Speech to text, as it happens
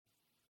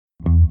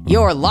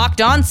Your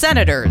Locked On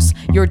Senators,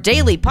 your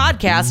daily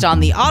podcast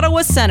on the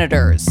Ottawa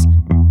Senators.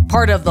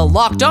 Part of the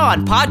Locked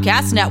On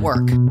Podcast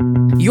Network.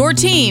 Your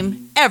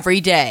team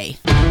every day.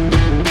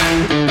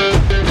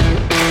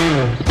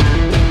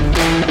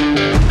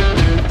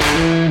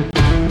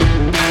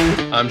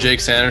 I'm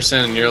Jake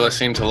Sanderson, and you're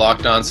listening to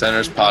Locked On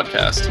Senators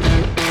podcast.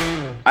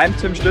 I'm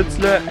Tim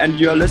Stützle, and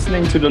you're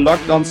listening to the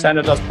Locked On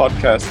Senators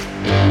podcast.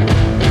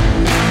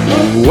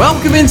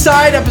 Welcome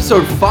inside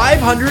episode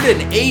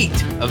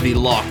 508 of the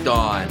Locked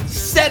On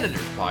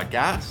Senators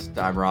podcast.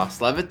 I'm Ross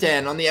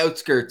Levitan on the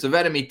outskirts of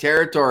enemy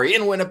territory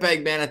in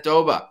Winnipeg,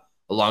 Manitoba,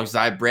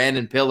 alongside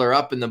Brandon Pillar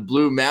up in the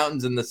Blue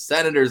Mountains, and the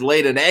Senators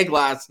laid an egg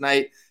last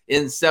night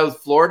in South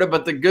Florida.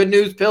 But the good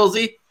news,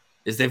 Pilsy,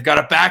 is they've got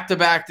a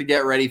back-to-back to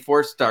get ready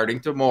for starting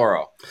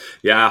tomorrow.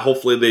 Yeah,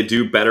 hopefully they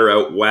do better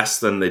out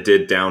west than they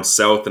did down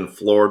south in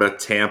Florida.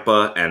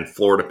 Tampa and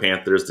Florida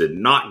Panthers did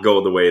not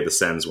go the way the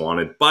Sens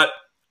wanted, but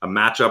a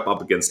matchup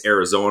up against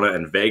Arizona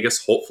and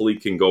Vegas hopefully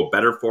can go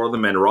better for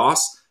them. And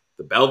Ross,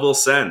 the Belleville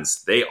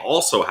Sens, they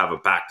also have a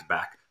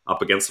back-to-back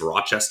up against the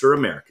Rochester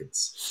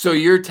Americans. So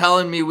you're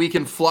telling me we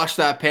can flush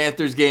that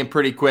Panthers game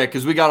pretty quick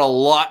because we got a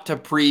lot to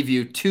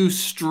preview. Two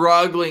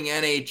struggling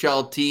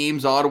NHL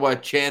teams. Ottawa a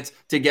chance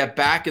to get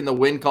back in the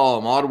win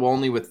column. Ottawa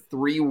only with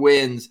 3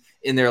 wins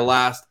in their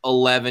last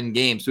 11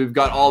 games. So we've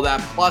got all that.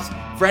 Plus,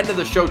 friend of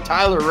the show,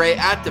 Tyler Ray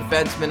at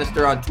Defense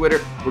Minister on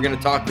Twitter. We're going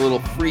to talk a little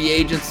free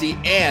agency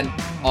and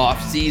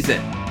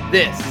off-season.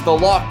 This is the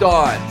Locked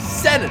On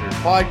Senators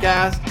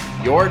podcast.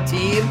 Your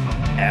team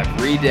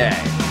every day.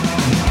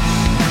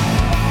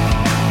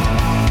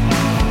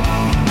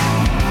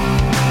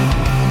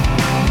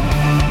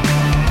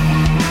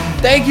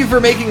 Thank you for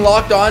making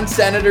Locked On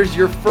Senators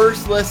your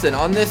first listen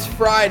on this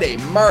Friday,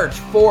 March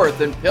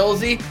 4th. And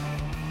Pilsy,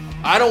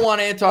 I don't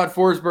want Anton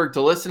Forsberg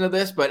to listen to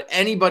this, but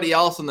anybody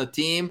else on the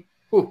team,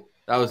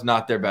 that was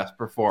not their best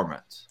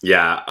performance.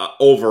 Yeah,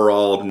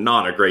 overall,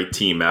 not a great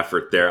team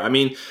effort there. I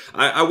mean,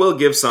 I will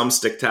give some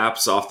stick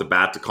taps off the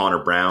bat to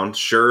Connor Brown.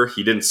 Sure,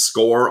 he didn't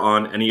score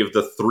on any of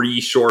the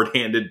 3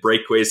 shorthanded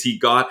breakaways he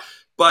got,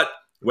 but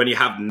when you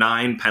have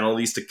 9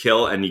 penalties to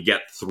kill and you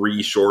get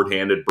 3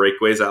 shorthanded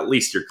breakaways, at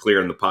least you're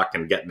clearing the puck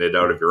and getting it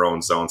out of your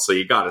own zone. So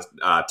you got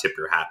to tip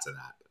your hat to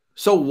that.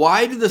 So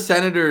why did the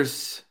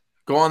Senators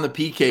go on the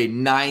PK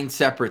 9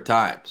 separate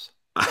times?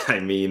 I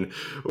mean,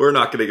 we're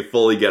not going to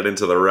fully get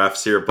into the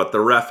refs here, but the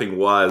reffing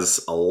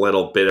was a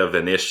little bit of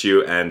an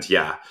issue. And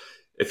yeah,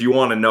 if you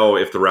want to know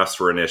if the refs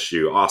were an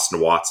issue, Austin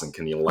Watson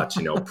can let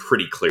you know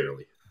pretty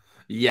clearly.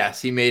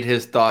 Yes, he made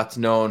his thoughts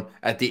known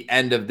at the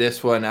end of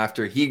this one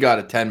after he got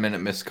a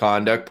 10-minute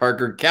misconduct.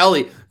 Parker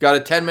Kelly got a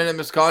 10-minute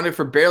misconduct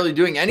for barely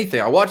doing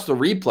anything. I watched the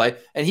replay,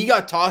 and he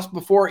got tossed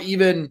before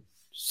even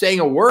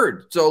saying a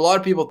word. So a lot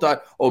of people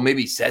thought,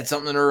 maybe he said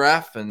something to a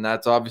ref, and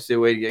that's obviously a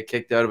way to get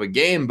kicked out of a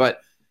game. But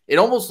it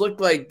almost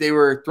looked like they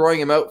were throwing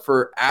him out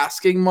for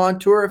asking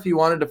Montour if he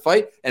wanted to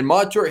fight, and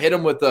Montour hit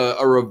him with a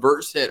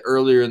reverse hit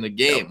earlier in the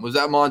game. Yep. Was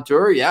that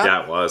Montour? Yeah?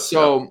 Yeah, it was.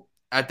 So yep.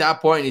 At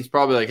that point, he's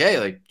probably like,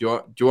 hey,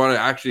 do you want to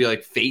actually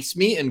face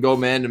me and go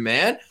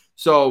man-to-man?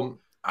 So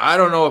I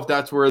don't know if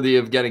that's worthy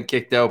of getting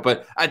kicked out.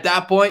 But at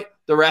that point,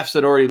 the refs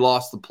had already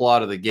lost the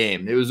plot of the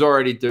game. It was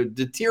already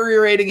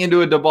deteriorating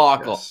into a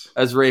debacle, yes,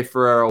 as Ray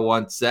Ferraro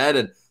once said.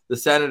 And the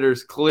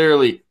Senators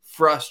clearly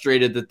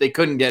frustrated that they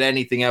couldn't get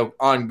anything out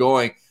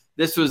ongoing.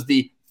 This was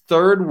the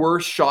 3rd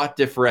worst shot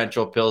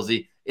differential,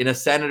 Pilsy, in a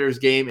Senators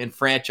game in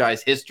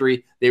franchise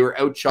history. They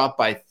were outshot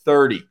by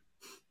 30.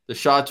 The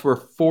shots were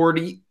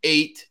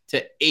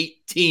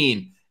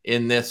 48-18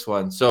 in this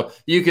one. So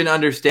you can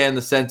understand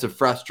the sense of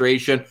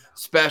frustration,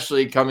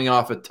 especially coming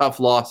off a tough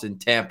loss in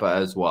Tampa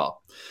as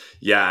well.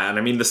 Yeah, and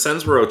I mean, the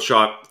Sens were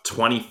outshot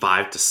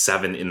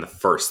 25-7 in the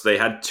first. They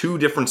had 2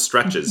 different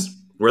stretches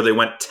where they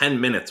went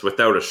 10 minutes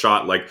without a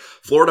shot.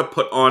 Florida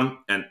put on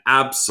an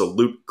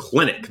absolute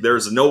clinic.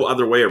 There's no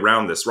other way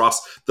around this,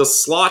 Ross. The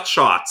slot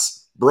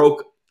shots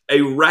broke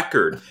a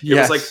record.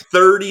 It was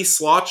 30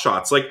 slot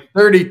shots.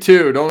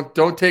 32.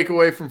 Don't take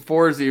away from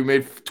Forsey, who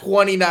made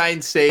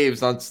 29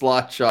 saves on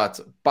slot shots.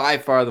 By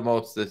far the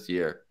most this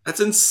year. That's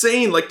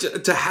insane.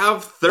 To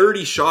have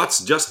 30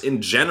 shots just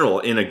in general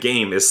in a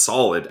game is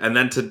solid. And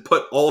then to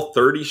put all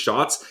 30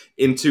 shots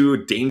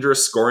into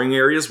dangerous scoring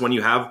areas when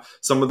you have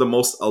some of the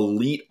most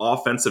elite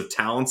offensive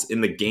talents in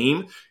the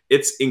game,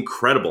 it's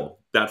incredible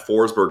that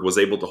Forsberg was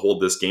able to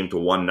hold this game to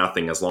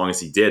 1-0 as long as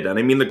he did. And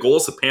I mean, the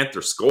goals the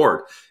Panthers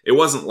scored, it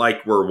wasn't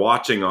like we're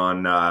watching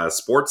on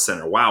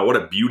SportsCenter. Wow, what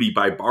a beauty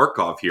by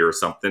Barkov here or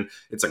something.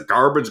 It's a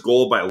garbage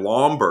goal by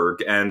Lomberg,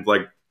 and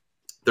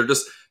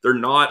they're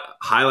not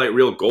highlight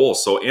reel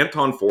goals. So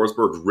Anton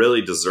Forsberg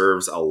really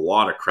deserves a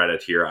lot of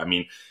credit here. I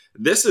mean,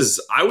 this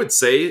is, I would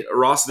say,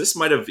 Ross, this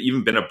might have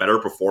even been a better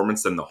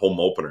performance than the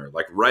home opener.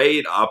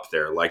 Right up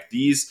there.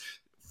 These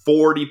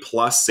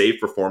 40-plus save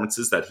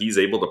performances that he's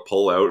able to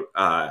pull out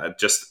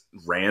just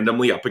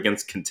randomly up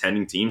against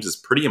contending teams is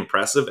pretty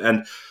impressive.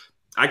 And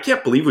I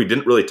can't believe we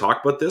didn't really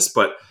talk about this,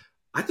 but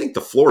I think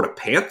the Florida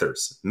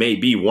Panthers may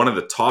be one of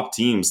the top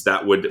teams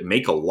that would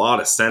make a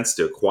lot of sense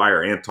to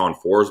acquire Anton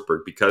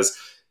Forsberg, because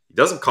He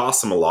doesn't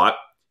cost them a lot.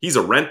 He's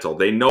a rental.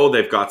 They know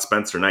they've got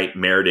Spencer Knight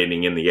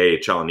marinating in the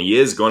AHL, and he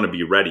is going to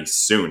be ready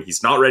soon.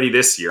 He's not ready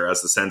this year,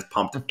 as the Sens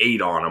pumped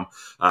 8 on him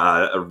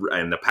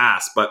in the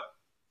past, but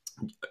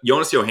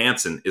Jonas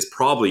Johansson is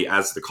probably,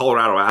 as the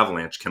Colorado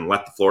Avalanche can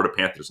let the Florida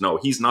Panthers know,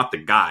 he's not the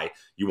guy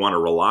you want to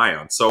rely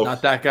on. So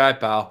Not that guy,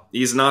 pal.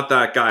 he's not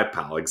that guy,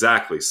 pal.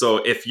 Exactly. So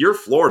if you're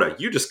Florida,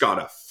 you just got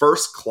a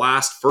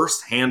first-class,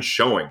 first-hand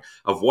showing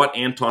of what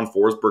Anton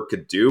Forsberg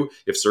could do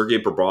if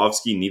Sergei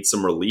Bobrovsky needs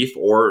some relief,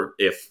 or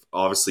if,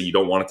 obviously, you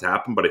don't want it to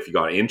happen, but if you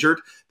got injured,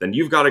 then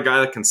you've got a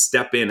guy that can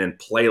step in and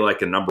play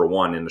like a number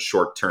one in a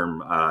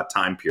short-term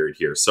time period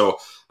here. So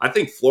I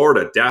think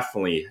Florida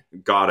definitely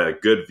got a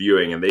good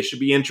viewing, and they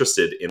should be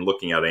interested in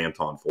looking at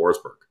Anton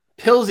Forsberg.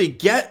 Pillsy,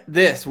 get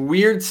this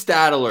weird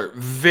stat alert,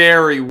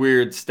 very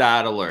weird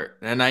stat alert.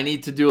 And I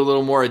need to do a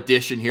little more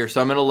addition here. So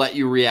I'm going to let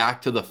you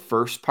react to the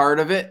first part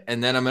of it,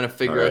 and then I'm going to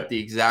figure out the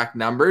exact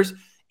numbers.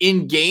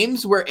 In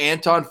games where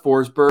Anton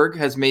Forsberg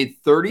has made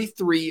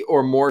 33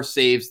 or more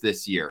saves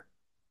this year,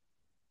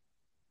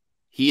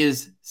 he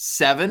is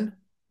 7,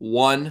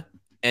 1,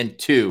 and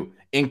 2,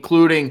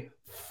 including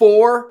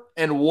 4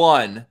 and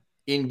 1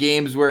 in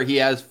games where he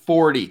has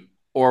 40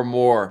 or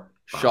more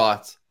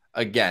shots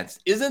against.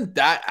 Isn't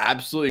that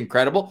absolutely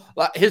incredible?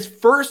 His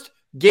first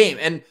game,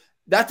 and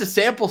that's a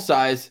sample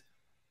size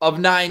of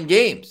 9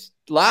 games.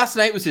 Last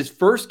night was his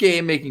first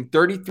game making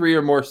 33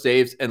 or more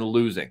saves and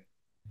losing.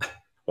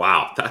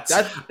 Wow,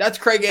 that's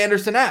Craig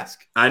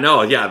Anderson-esque. I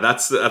know, yeah,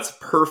 that's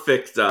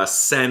perfect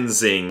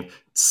Sensing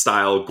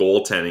style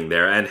goaltending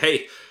there. And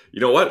hey, you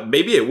know what?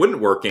 Maybe it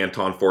wouldn't work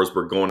Anton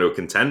Forsberg going to a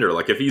contender.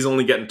 Like if he's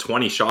only getting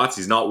 20 shots,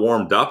 he's not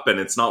warmed up and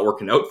it's not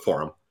working out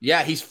for him.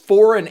 Yeah, he's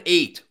 4 and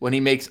 8 when he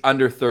makes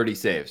under 30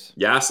 saves.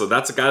 Yeah, so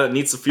that's a guy that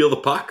needs to feel the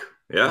puck.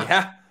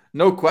 Yeah,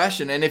 no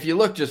question. And if you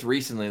look just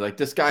recently, like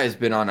this guy has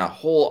been on a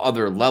whole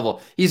other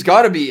level. He's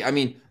got to be, I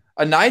mean,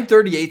 a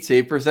 .938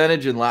 save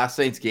percentage in last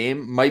night's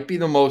game might be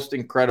the most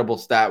incredible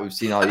stat we've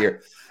seen all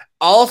year.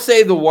 I'll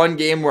say the one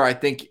game where I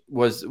think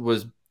was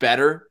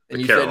better. And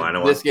the you Carolina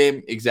said this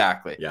game,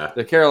 exactly. Yeah.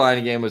 The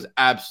Carolina game was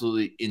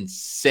absolutely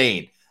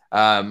insane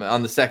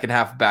on the second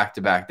half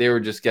back-to-back. They were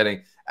just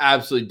getting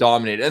absolutely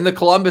dominated. And the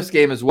Columbus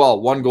game as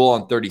well, 1 goal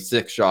on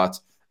 36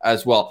 shots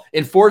as well.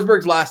 In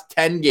Forsberg's last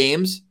 10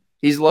 games,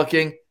 he's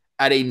looking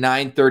at a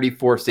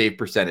 .934 save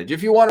percentage.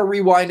 If you want to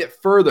rewind it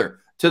further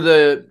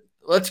to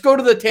let's go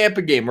to the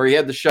Tampa game where he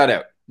had the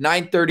shutout,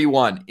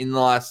 .931 in the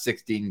last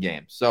 16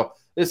 games. So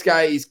this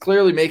guy, he's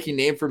clearly making a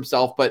name for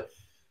himself, but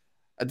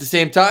at the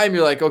same time,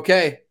 you're like,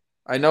 okay,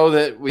 I know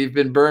that we've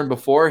been burned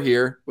before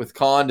here with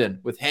Condon,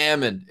 with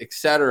Hammond,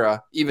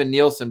 etc., even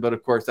Nielsen, but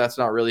of course that's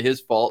not really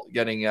his fault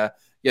getting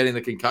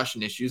the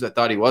concussion issues. I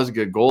thought he was a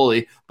good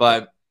goalie,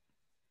 but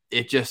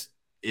it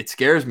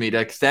scares me to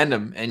extend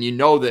him. And you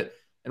know that,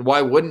 and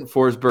why wouldn't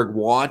Forsberg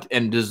want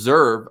and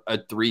deserve a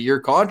 3-year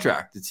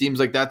contract? It seems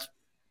like that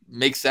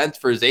makes sense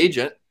for his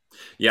agent.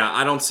 Yeah,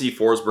 I don't see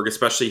Forsberg,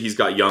 especially he's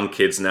got young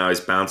kids now. He's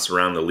bounced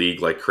around the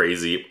league like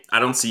crazy. I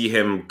don't see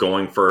him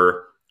going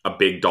for a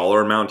big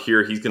dollar amount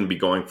here. He's going to be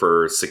going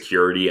for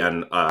security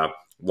and a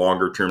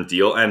longer term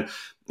deal. And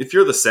if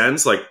you're the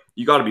Sens, like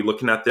you got to be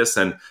looking at this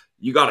and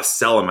you got to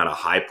sell him at a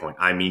high point.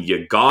 I mean,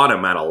 you got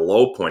him at a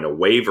low point, a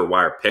waiver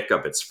wire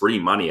pickup. It's free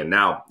money. And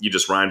now you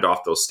just rhymed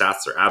off those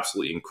stats. They're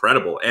absolutely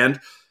incredible.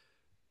 And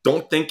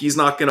don't think he's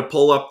not going to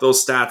pull up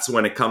those stats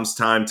when it comes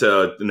time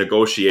to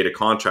negotiate a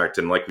contract.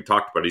 And like we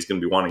talked about, he's going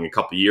to be wanting a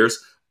couple years.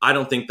 I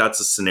don't think that's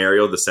a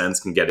scenario the Sens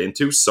can get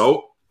into.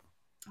 So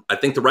I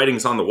think the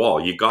writing's on the wall.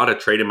 You got to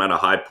trade him at a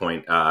high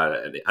point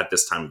at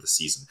this time of the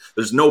season.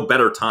 There's no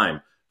better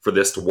time for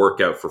this to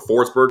work out for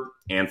Forsberg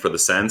and for the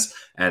Sens.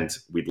 And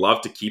we'd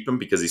love to keep him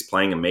because he's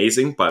playing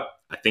amazing, but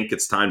I think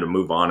it's time to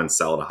move on and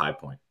sell at a high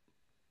point.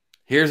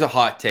 Here's a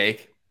hot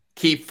take.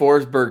 Keep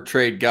Forsberg,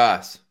 trade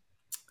Gus.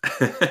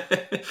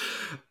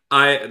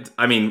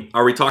 I mean,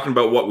 are we talking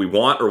about what we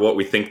want or what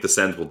we think the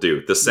Sens will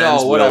do? The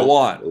Sens what I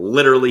want.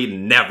 Literally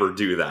never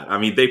do that. I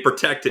mean, they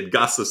protected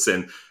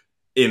Gustafsson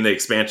in the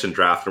expansion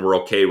draft and we're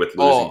okay with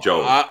losing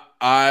Joe.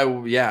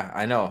 Yeah,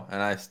 I know.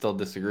 And I still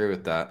disagree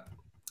with that.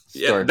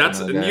 Yeah,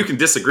 you can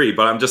disagree,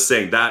 but I'm just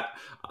saying that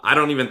I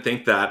don't even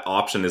think that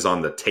option is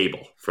on the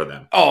table for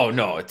them. Oh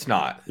no, it's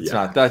not. It's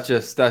not. That's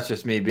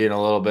just me being a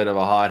little bit of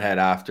a hothead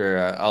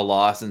after a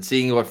loss and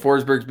seeing what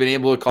Forsberg's been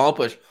able to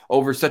accomplish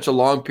over such a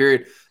long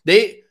period.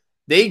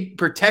 They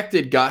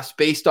protected Gus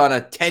based on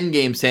a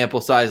 10-game sample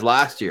size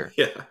last year.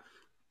 Yeah.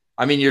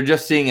 I mean, you're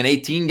just seeing an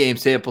 18-game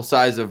sample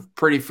size of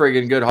pretty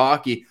friggin' good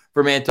hockey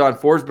from Anton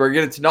Forsberg,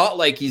 and it's not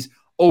like he's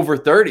over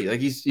 30.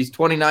 Like he's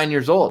 29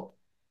 years old.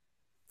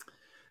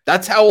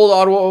 That's how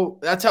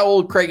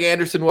old Craig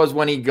Anderson was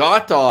when he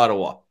got to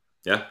Ottawa.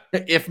 Yeah.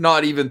 If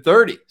not even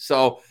 30.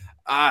 So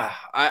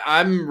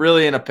I'm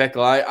really in a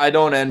pickle. I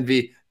don't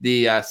envy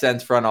the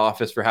Sens front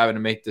office for having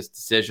to make this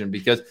decision,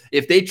 because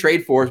if they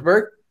trade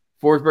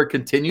Forsberg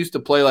continues to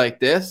play like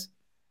this,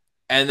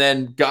 and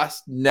then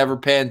Gus never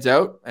pans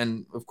out,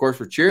 and of course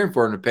we're cheering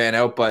for him to pan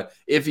out, but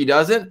if he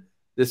doesn't,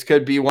 this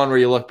could be one where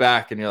you look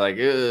back and you're like,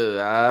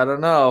 I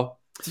don't know.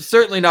 It's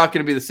certainly not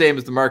going to be the same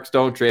as the Mark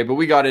Stone trade, but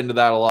we got into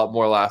that a lot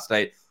more last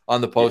night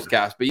on the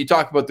postcast. But you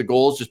talk about the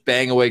goals, just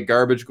bang away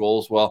garbage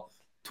goals. Well,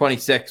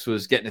 26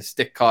 was getting his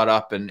stick caught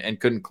up and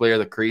couldn't clear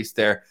the crease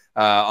there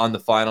on the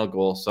final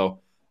goal. So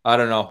I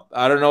don't know.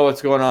 I don't know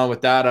what's going on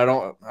with that. I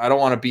don't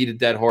want to beat a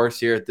dead horse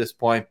here at this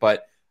point,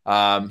 but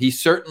he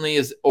certainly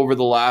is over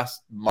the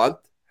last month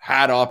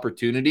had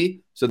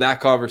opportunity. So that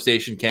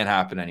conversation can't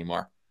happen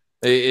anymore.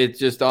 It's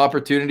just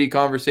opportunity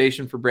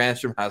conversation for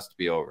Brannstrom has to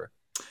be over.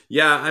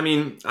 Yeah, I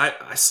mean,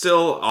 I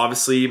still,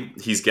 obviously,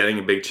 he's getting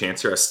a big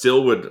chance here. I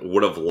still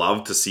would have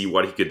loved to see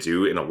what he could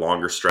do in a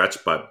longer stretch,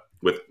 but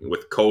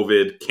with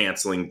COVID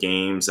canceling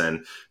games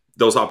and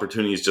those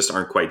opportunities just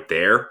aren't quite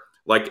there.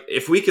 Like,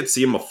 if we could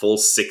see him a full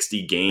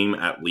 60 game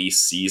at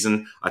least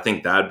season, I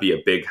think that'd be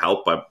a big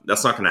help, but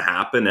that's not going to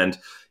happen. And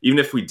even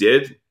if we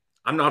did,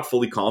 I'm not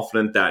fully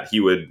confident that he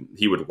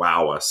would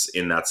wow us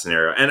in that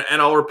scenario.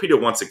 And I'll repeat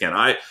it once again.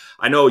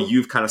 I know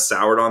you've kind of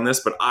soured on this,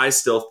 but I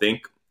still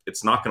think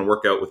it's not going to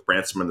work out with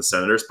Brannstrom and the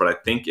Senators. But I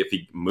think if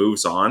he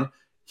moves on,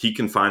 he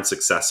can find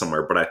success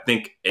somewhere. But I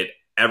think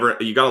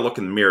you got to look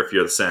in the mirror if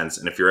you're the Sens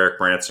and if you're Erik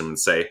Brannstrom and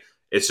say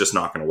it's just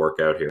not going to work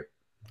out here.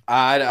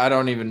 I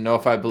don't even know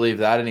if I believe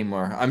that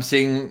anymore. I'm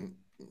seeing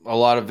a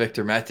lot of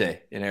Victor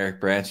Mete in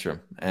Erik Brannstrom,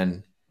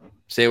 and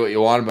say what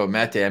you want about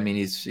Mete. I mean,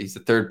 he's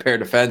the third pair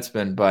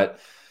defenseman, but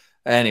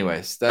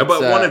anyways, that's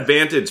but one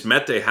advantage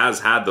Mete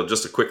has had, though,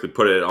 just to quickly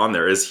put it on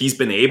there, is he's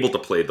been able to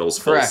play those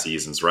full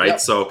seasons, right? Yep.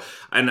 So,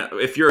 and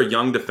if you're a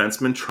young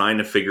defenseman trying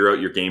to figure out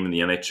your game in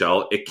the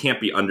NHL, it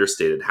can't be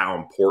understated how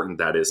important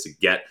that is to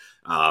get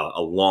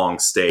a long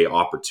stay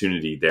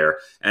opportunity there.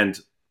 And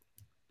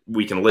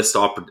we can list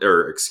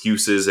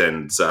excuses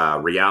and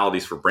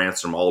realities for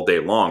Brannstrom all day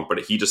long, but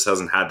he just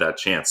hasn't had that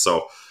chance.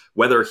 So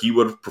whether he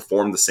would have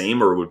performed the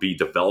same or would be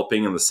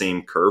developing in the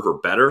same curve or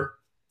better,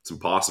 it's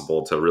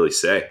impossible to really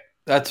say.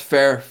 That's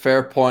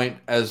fair point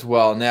as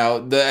well. Now,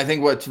 I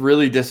think what's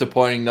really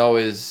disappointing, though,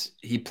 is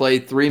he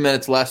played 3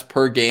 minutes less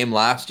per game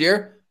last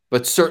year,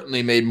 but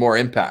certainly made more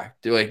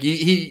impact. Like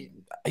he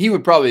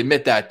would probably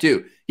admit that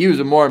too. He was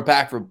a more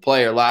impactful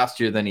player last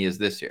year than he is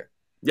this year.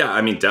 Yeah,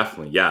 I mean,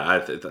 definitely. Yeah, I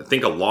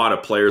think a lot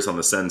of players on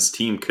the Sens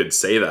team could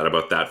say that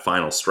about that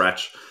final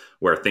stretch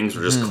where things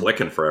were just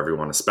clicking for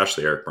everyone,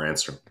 especially Erik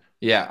Brannstrom.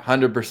 Yeah,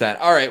 100%.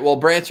 All right, well,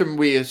 Brannstrom,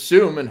 we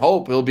assume and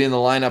hope he'll be in the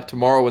lineup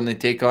tomorrow when they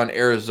take on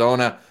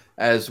Arizona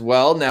as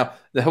well. Now,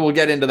 we'll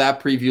get into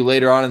that preview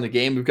later on in the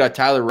game. We've got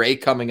Tyler Ray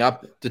coming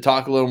up to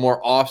talk a little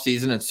more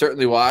offseason, and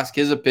certainly we'll ask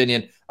his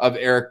opinion of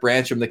Erik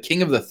Brannstrom, the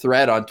king of the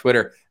thread on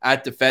Twitter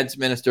at Defense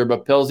Minister.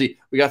 But Pilsy,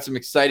 we got some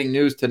exciting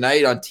news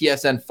tonight on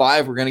TSN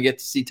 5. We're going to get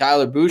to see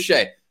Tyler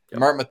Boucher. Yep.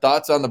 Mark, my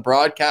thoughts on the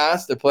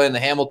broadcast. They're playing the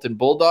Hamilton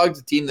Bulldogs,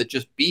 a team that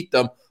just beat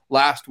them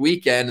last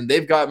weekend, and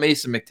they've got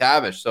Mason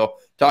McTavish. So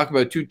talk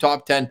about 2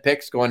 top 10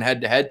 picks going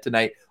head-to-head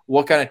tonight.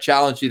 What kind of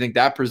challenge do you think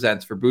that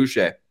presents for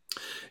Boucher?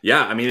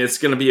 Yeah, I mean, it's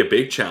going to be a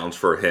big challenge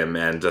for him,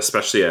 and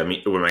especially, I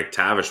mean, with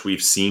McTavish,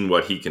 we've seen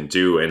what he can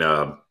do in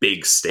a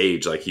big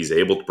stage, like he's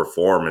able to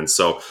perform, and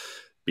so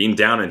being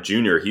down in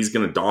junior, he's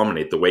going to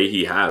dominate the way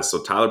he has.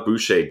 So Tyler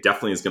Boucher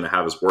definitely is going to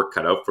have his work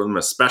cut out for him,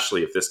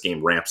 especially if this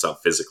game ramps up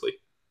physically.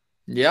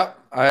 Yep,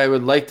 I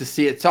would like to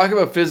see it. Talk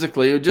about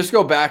physically. Just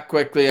go back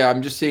quickly.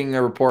 I'm just seeing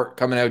a report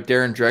coming out,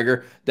 Darren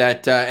Dreger,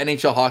 that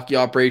NHL Hockey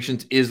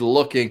Operations is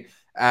looking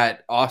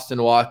at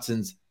Austin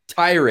Watson's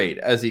tirade,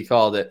 as he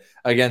called it,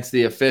 against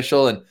the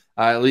official. And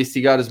at least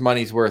he got his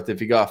money's worth if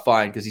he got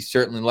fined, because he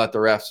certainly let the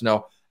refs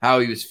know how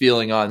he was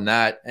feeling on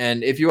that.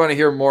 And if you want to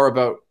hear more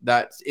about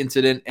that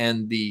incident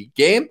and the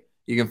game,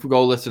 you can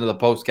go listen to the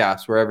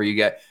postcast wherever you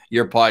get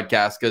your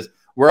podcast, because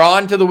we're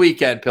on to the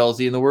weekend,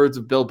 Pilsy. In the words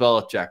of Bill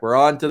Belichick, we're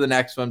on to the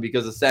next one,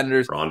 because the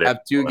Senators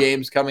have 2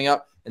 games coming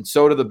up, and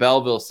so do the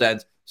Belleville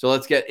Sens. So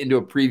let's get into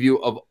a preview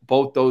of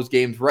both those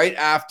games right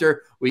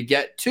after we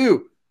get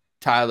to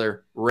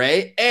Tyler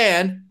Ray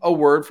and a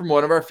word from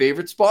one of our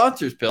favorite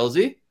sponsors,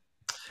 Pilsy.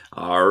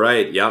 All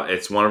right. Yeah,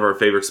 it's one of our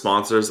favorite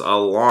sponsors, a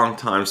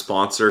longtime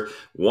sponsor,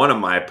 one of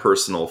my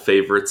personal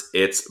favorites.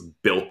 It's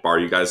Built Bar.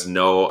 You guys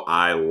know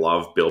I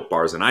love Built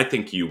Bars, and I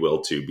think you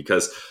will too,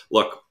 because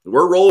look,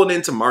 we're rolling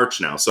into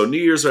March now. So New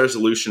Year's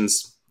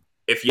resolutions,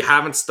 if you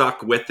haven't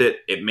stuck with it,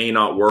 it may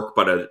not work,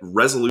 but a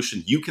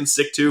resolution you can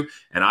stick to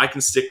and I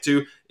can stick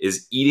to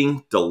is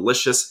eating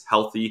delicious,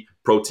 healthy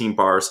protein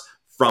bars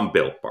from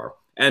Built Bar.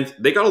 And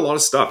they got a lot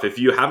of stuff. If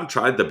you haven't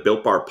tried the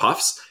Built Bar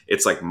Puffs,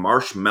 it's like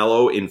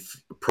marshmallow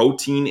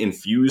protein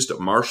infused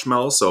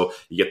marshmallow. So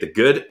you get the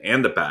good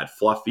and the bad,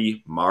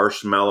 fluffy,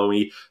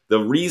 marshmallowy. The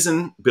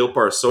reason Built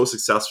Bar is so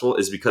successful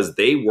is because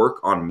they work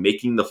on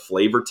making the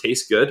flavor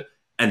taste good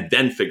and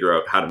then figure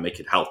out how to make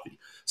it healthy.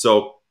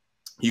 So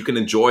you can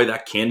enjoy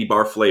that candy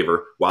bar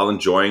flavor while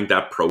enjoying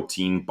that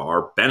protein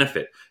bar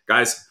benefit.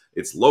 Guys,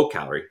 it's low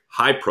calorie,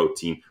 high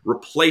protein.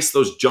 Replace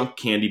those junk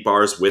candy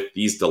bars with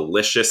these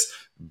delicious,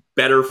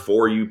 better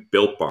for you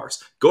Built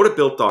Bars. Go to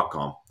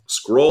built.com,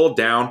 scroll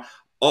down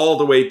all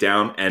the way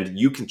down, and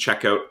you can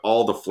check out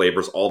all the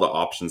flavors, all the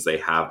options they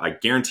have. I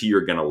guarantee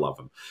you're going to love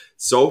them.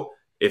 So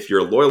if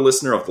you're a loyal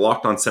listener of the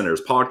Locked On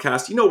Senators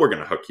podcast, you know we're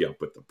going to hook you up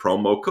with the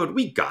promo code.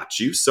 We got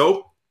you.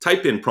 So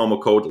type in promo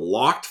code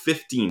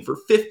LOCKED15 for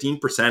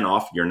 15%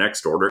 off your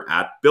next order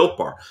at Built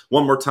Bar.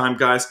 One more time,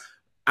 guys,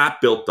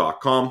 at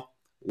Built.com.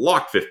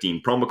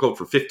 LOCK15 promo code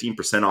for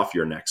 15% off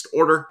your next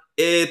order.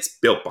 It's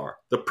Built Bar,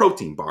 the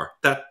protein bar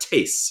that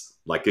tastes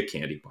like a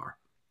candy bar.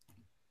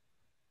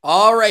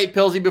 All right,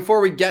 Pilsy,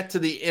 before we get to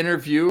the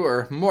interview,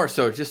 or more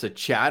so just a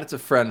chat, it's a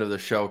friend of the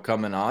show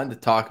coming on to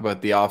talk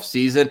about the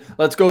offseason.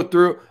 Let's go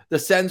through the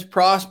Sens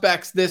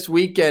prospects this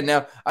weekend.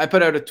 Now, I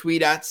put out a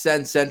tweet at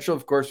Sens Central.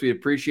 Of course, we'd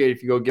appreciate it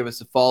if you go give us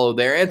a follow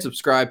there and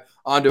subscribe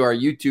onto our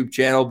YouTube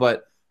channel.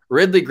 But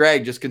Ridly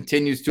Greig just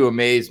continues to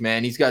amaze,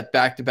 man. He's got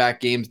back-to-back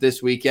games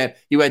this weekend.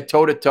 He went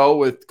toe-to-toe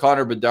with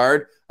Connor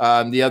Bedard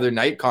the other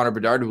night. Connor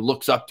Bedard, who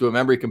looks up to him.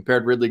 Remember, he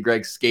compared Ridly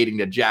Greig's skating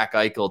to Jack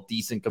Eichel.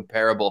 Decent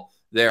comparable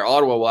there.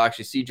 Ottawa will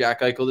actually see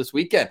Jack Eichel this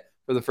weekend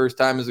for the first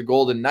time as a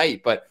Golden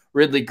Knight. But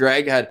Ridly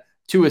Greig had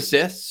 2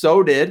 assists.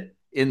 So did,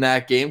 in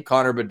that game,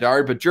 Connor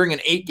Bedard. But during an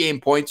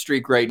 8-game point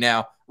streak right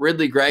now,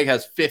 Ridly Greig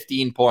has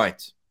 15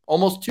 points.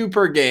 Almost 2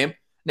 per game.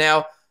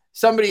 Now,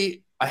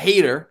 somebody, a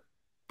hater,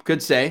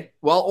 could say,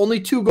 well,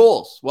 only 2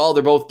 goals. Well,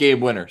 they're both game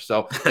winners.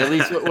 So at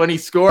least when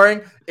he's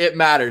scoring, it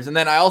matters. And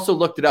then I also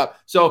looked it up.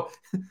 So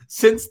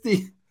since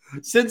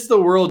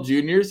the World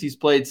Juniors, he's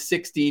played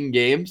 16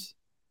 games.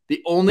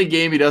 The only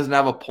game he doesn't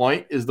have a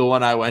point is the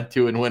one I went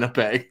to in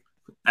Winnipeg.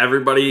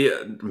 Everybody,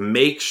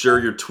 make sure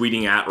you're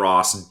tweeting at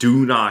Ross.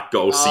 Do not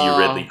go see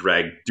Ridly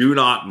Greig. Do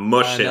not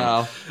mush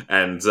him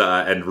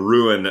and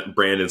ruin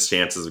Brandon's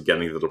chances of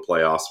getting to the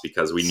playoffs,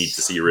 because we need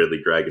to see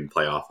Ridly Greig in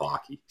playoff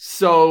hockey.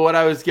 So what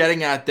I was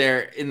getting at there,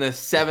 in the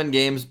 7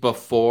 games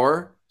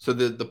before, so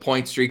the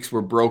point streaks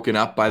were broken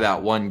up by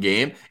that one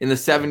game. In the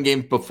 7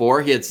 games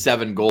before, he had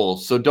 7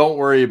 goals. So don't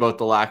worry about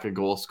the lack of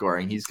goal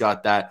scoring. He's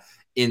got that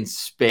in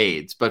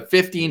spades. But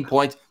 15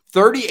 points.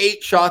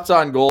 38 shots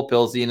on goal,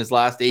 Pilsy, in his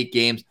last 8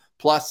 games,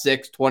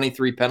 +6,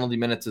 23 penalty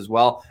minutes as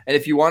well. And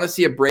if you want to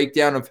see a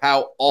breakdown of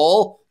how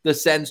all the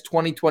Sens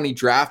 2020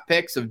 draft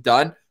picks have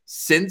done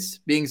since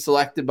being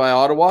selected by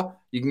Ottawa,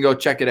 you can go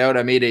check it out.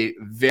 I made a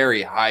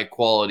very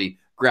high-quality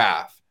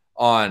graph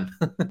on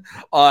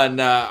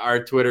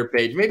our Twitter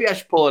page. Maybe I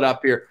should pull it up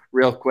here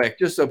real quick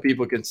just so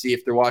people can see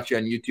if they're watching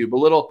on YouTube. A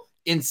little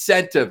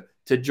incentive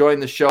to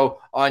join the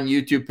show on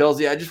YouTube.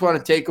 Pilsy, I just want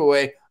to take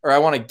away, or I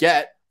want to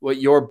get what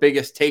your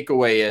biggest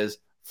takeaway is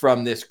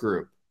from this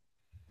group.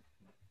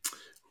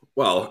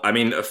 Well, I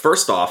mean,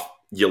 first off,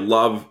 you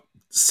love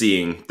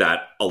seeing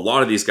that a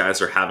lot of these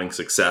guys are having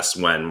success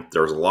when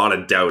there's a lot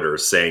of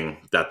doubters saying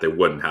that they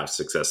wouldn't have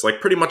success. Like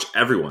pretty much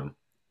everyone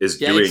is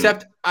doing.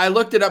 Except I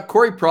looked it up.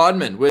 Corey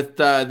Prodman with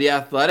The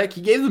Athletic,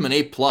 he gave them an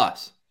A+.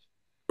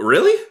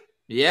 Really?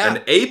 Yeah.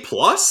 An A+?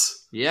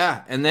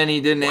 Yeah. And then he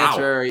didn't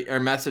answer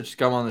our message to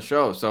come on the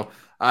show. So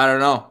I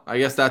don't know. I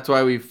guess that's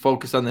why we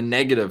focus on the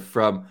negative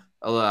from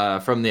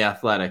The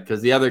Athletic,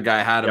 because the other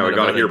guy had him. Yeah, we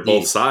got to hear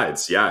both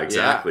sides. Yeah,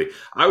 exactly. Yeah.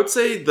 I would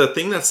say the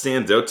thing that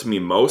stands out to me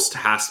most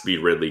has to be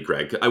Ridly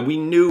Greig. We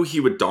knew he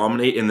would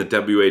dominate in the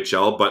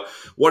WHL, but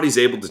what he's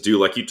able to do,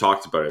 like you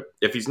talked about it,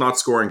 if he's not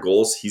scoring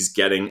goals, he's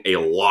getting a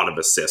lot of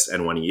assists.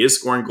 And when he is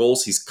scoring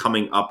goals, he's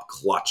coming up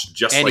clutch,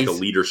 just like a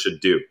leader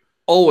should do.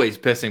 Always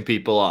pissing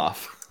people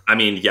off. I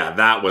mean, yeah,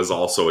 that was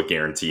also a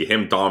guarantee.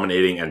 Him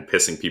dominating and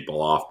pissing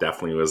people off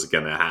definitely was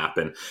going to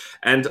happen.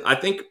 And I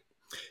think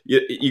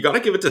you got to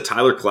give it to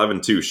Tyler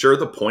Kleven, too. Sure,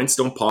 the points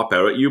don't pop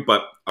out at you,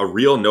 but a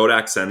real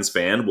Nodak Sens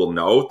fan will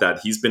know that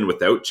he's been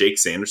without Jake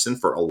Sanderson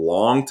for a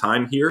long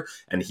time here,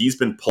 and he's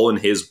been pulling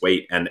his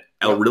weight and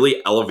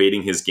really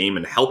elevating his game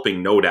and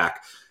helping Nodak.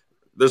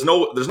 There's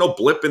no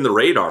blip in the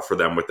radar for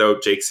them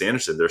without Jake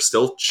Sanderson. They're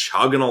still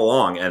chugging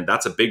along, and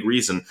that's a big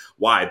reason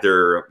why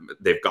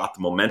they've got the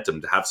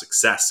momentum to have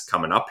success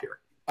coming up here.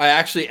 I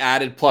actually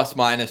added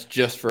 ±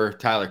 just for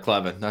Tyler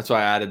Kleven. That's why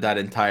I added that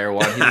entire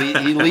one.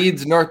 He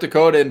leads North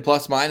Dakota in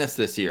 ±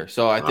 this year.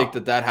 So I think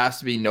that has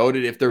to be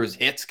noted. If there was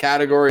hits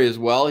category as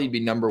well, he'd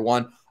be number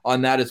 1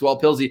 on that as well.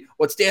 Pilsy,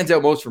 what stands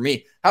out most for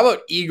me, how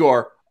about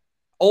Igor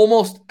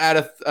almost at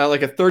a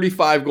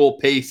 35-goal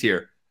pace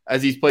here,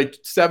 as he's played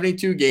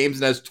 72 games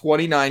and has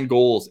 29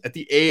 goals at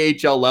the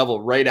AHL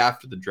level right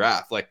after the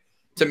draft. Like,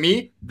 to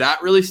me,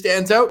 that really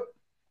stands out.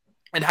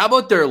 And how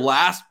about their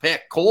last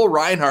pick, Cole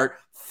Reinhardt,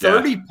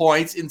 30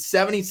 points in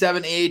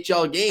 77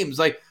 AHL games.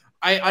 Like,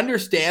 I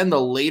understand the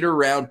later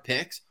round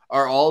picks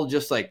are all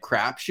just like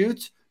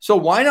crapshoots. So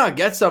why not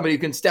get somebody who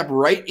can step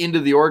right into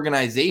the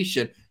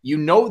organization? You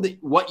know that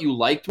what you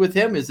liked with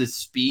him is his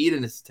speed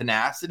and his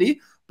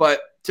tenacity, but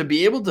to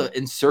be able to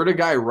insert a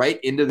guy right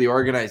into the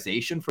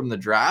organization from the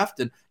draft,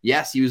 and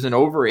yes, he was an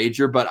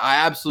overager, but I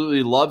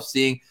absolutely love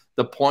seeing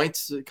the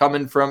points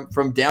coming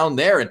from down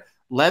there. And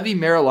Levi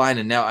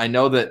Merilainen, now I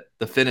know that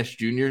the Finnish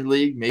Junior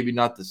League, maybe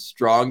not the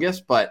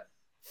strongest, but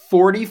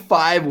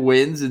 45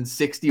 wins in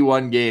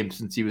 61 games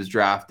since he was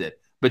drafted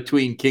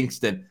between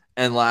Kingston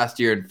and last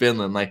year in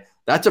Finland. Like,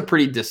 that's a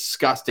pretty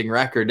disgusting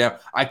record. Now,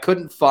 I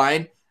couldn't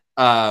find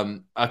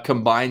a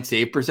combined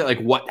save percent,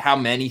 like how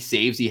many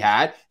saves he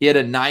had. He had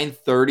a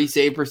 930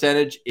 save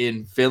percentage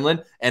in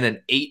Finland and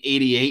an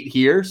 888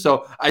 here.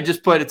 So I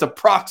just put it's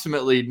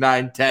approximately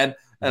 910,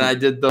 and I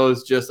did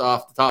those just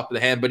off the top of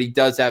the hand, but he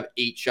does have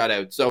 8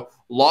 shutouts. So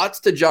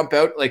lots to jump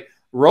out. Like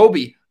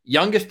Roby,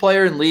 youngest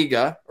player in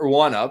Liga, or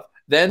one of,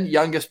 then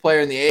youngest player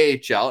in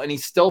the AHL, and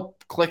he's still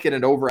clicking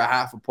at over a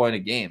half a point a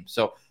game.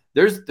 So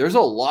there's a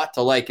lot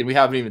to like, and we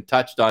haven't even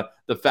touched on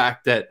the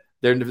fact that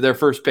their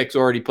first pick's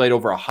already played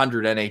over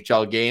 100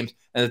 NHL games,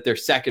 and that their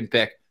second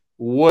pick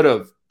would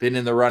have been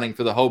in the running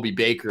for the Hobey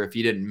Baker if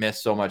he didn't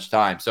miss so much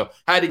time. So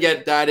had to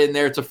get that in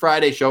there. It's a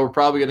Friday show. We're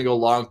probably going to go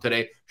long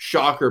today.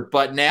 Shocker.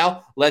 But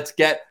now let's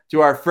get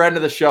to our friend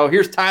of the show.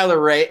 Here's Tyler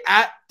Ray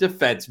at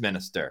Defense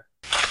Minister.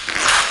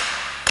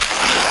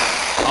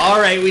 All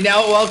right, we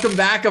now welcome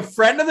back a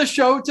friend of the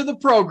show to the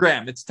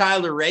program. It's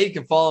Tyler Ray. You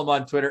can follow him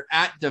on Twitter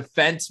at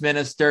Defense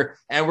Minister.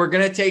 And we're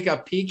going to take a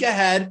peek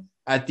ahead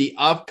at the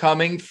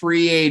upcoming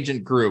free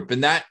agent group.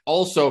 And that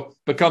also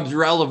becomes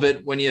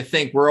relevant when you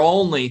think we're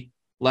only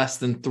less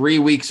than 3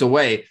 weeks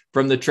away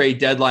from the trade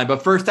deadline.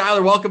 But first,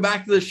 Tyler, welcome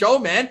back to the show,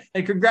 man.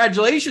 And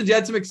congratulations. You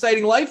had some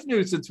exciting life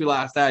news since we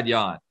last had you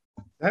on.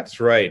 That's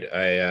right.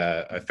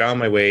 I found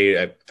my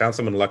way. I found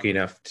someone lucky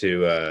enough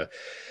to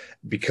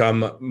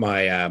become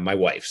my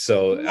wife.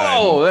 So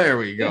there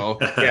we go.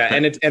 Yeah,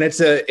 and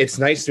it's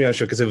nice to be on the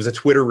show because it was a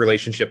Twitter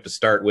relationship to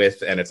start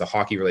with, and it's a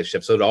hockey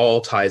relationship, so it all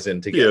ties in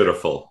together.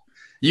 Beautiful.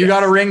 You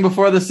got a ring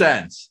before the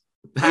Sens.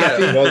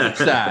 Happy, well,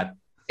 sad.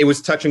 It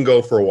was touch and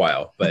go for a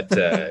while, but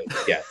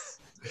yes.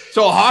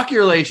 So a hockey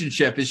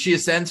relationship. Is she a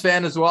Sens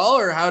fan as well,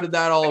 or how did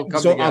that all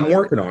come together? I'm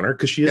working on her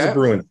because she is a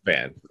Bruins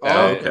fan.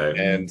 Okay.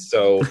 And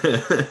so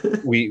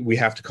we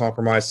have to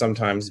compromise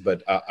sometimes,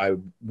 but I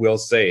will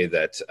say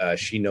that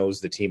she knows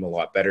the team a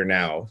lot better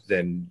now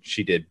than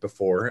she did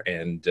before.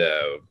 And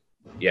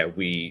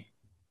we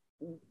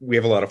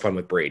have a lot of fun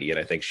with Brady, and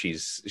I think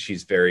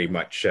she's very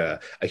much a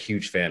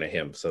huge fan of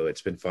him. So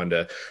it's been fun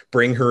to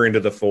bring her into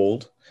the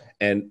fold.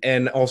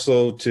 And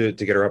also to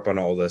get her up on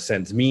all the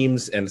Sens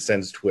memes and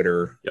Sens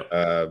Twitter,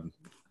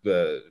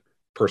 the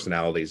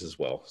personalities as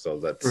well. So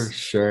that's for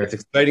sure. It's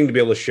exciting to be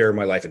able to share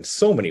my life in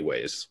so many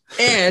ways.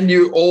 And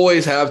you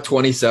always have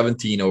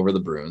 2017 over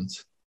the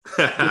Bruins.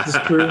 This is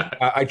true.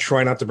 I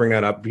try not to bring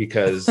that up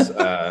because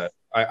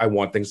I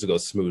want things to go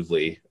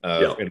smoothly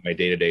in my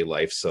day-to-day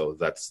life. So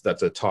that's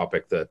a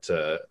topic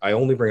that I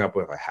only bring up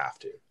if I have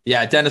to.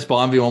 Yeah, Dennis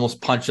Bonvie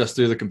almost punched us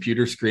through the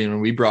computer screen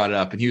when we brought it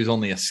up, and he was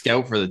only a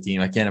scout for the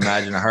team. I can't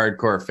imagine a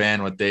hardcore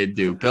fan what they'd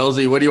do.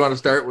 Pilsy, what do you want to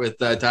start with,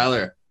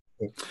 Tyler?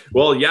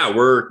 Well, yeah,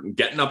 we're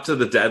getting up to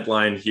the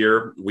deadline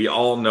here. We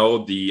all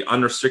know the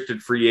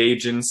unrestricted free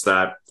agents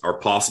that are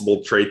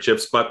possible trade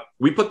chips, but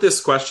we put this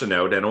question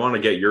out, and I want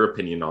to get your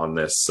opinion on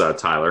this,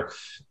 Tyler.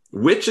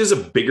 Which is a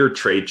bigger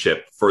trade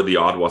chip for the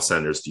Ottawa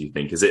Senators, do you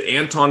think? Is it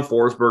Anton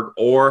Forsberg,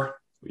 or,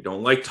 we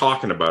don't like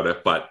talking about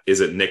it, but is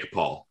it Nick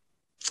Paul?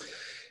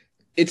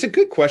 It's a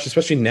good question,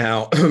 especially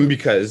now,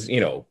 because,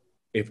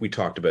 if we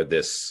talked about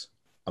this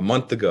a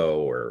month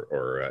ago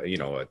or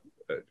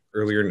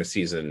earlier in the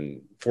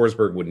season,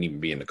 Forsberg wouldn't even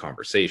be in the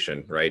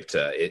conversation, right?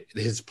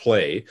 His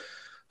play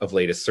of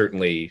late has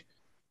certainly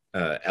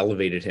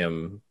elevated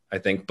him, I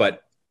think.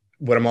 But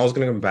what I'm always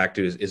going to come back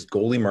to is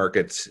goalie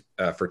markets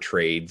for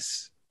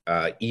trades.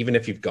 Even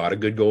if you've got a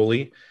good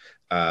goalie,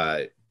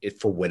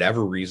 for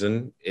whatever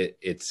reason,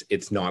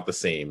 it's not the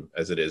same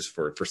as it is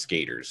for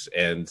skaters.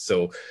 And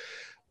so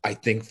I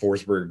think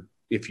Forsberg,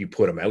 if you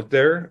put him out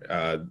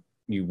there,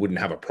 you wouldn't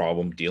have a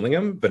problem dealing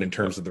him. But in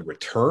terms of the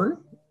return,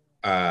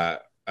 I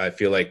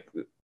feel like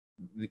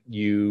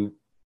you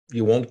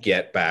won't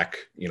get back,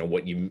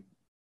 what you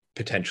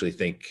potentially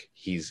think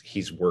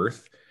he's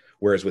worth.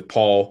 Whereas with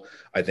Paul,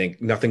 I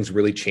think nothing's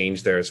really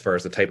changed there as far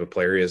as the type of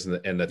player he is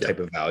and the type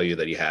of value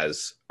that he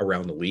has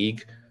around the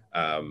league.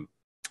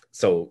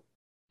 So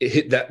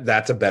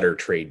that's a better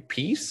trade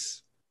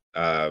piece.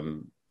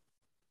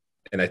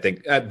 And I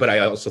think, but I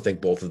also think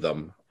both of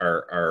them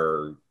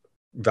are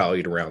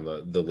valued around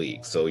the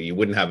league. So you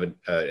wouldn't have an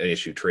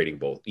issue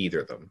trading either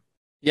of them.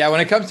 Yeah,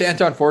 when it comes to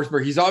Anton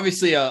Forsberg, he's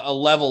obviously a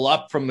level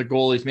up from the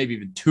goalies, maybe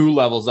even 2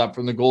 levels up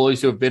from the goalies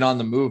who have been on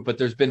the move. But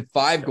there's been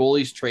 5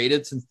 goalies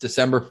traded since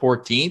December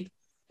 14th,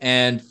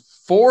 and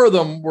 4 of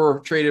them were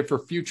traded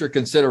for future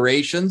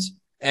considerations.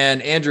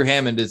 And Andrew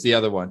Hammond is the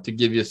other one, to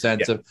give you a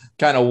sense of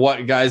kind of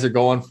what guys are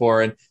going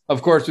for. And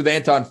of course, with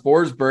Anton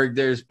Forsberg,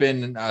 there's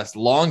been a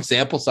long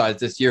sample size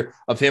this year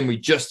of him. We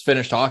just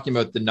finished talking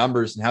about the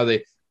numbers and how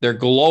they're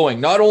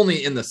glowing, not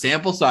only in the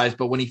sample size,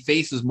 but when he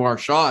faces more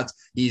shots,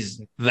 he's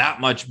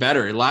that much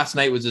better. Last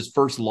night was his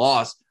first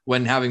loss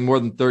when having more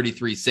than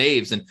 33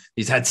 saves, and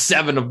he's had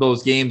 7 of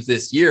those games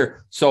this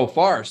year so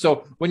far.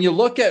 So when you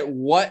look at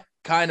what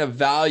kind of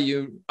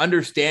value,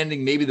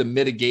 understanding maybe the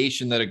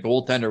mitigation that a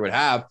goaltender would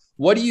have,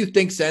 what do you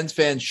think Sens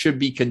fans should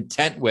be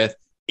content with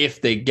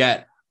if they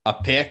get a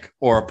pick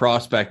or a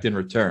prospect in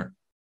return?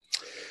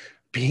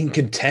 Being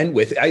content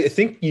with, I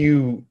think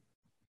you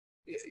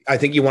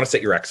want to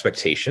set your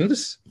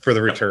expectations for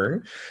the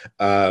return.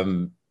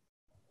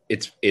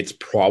 it's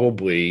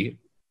probably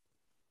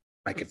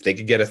like if they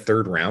could get a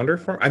third rounder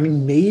from, I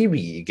mean, maybe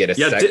you get a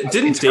second.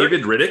 Didn't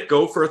David Riddick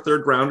go for a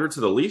third rounder to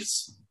the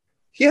Leafs?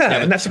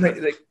 Yeah, and that's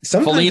like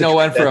Foligno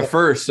went for a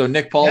first, so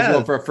Nick Paul's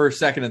going for a first,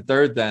 second, and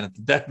third. Then at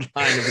the deadline,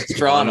 if it's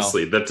Toronto,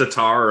 honestly, the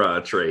Tatar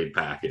trade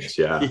package,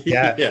 yeah.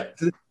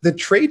 The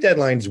trade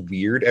deadline's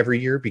weird every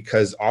year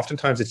because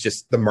oftentimes it's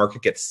just the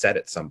market gets set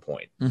at some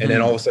point, and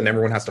then all of a sudden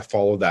everyone has to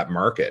follow that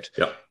market.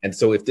 Yep. And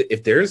so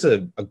if there's a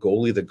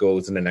goalie that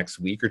goes in the next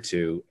week or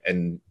two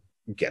and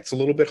gets a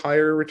little bit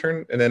higher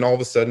return, and then all of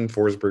a sudden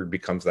Forsberg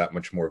becomes that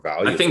much more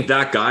valuable. I think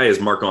that guy is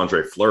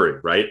Marc-Andre Fleury,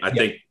 right? I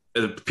think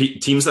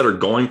teams that are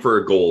going for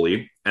a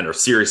goalie and are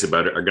serious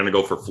about it are going to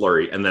go for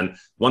Fleury. And then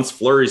once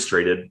Fleury's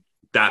traded,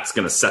 that's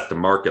going to set the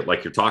market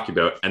like you're talking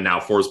about. And now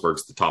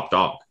Forsberg's the top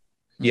dog.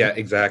 Yeah,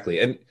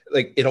 exactly. And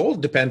like, it all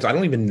depends. I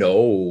don't even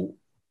know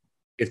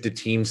if the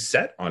team's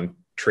set on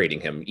trading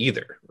him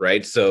either.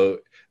 Right. So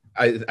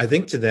I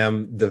think to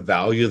them, the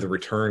value of the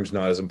return is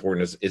not as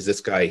important as, is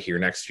this guy here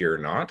next year or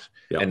not?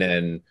 Yep. And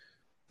then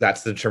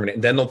that's the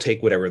determinant. Then they'll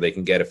take whatever they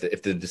can get.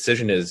 If the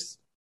decision is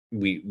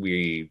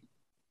we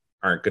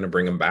aren't going to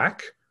bring him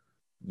back,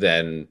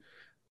 then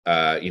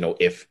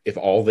if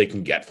all they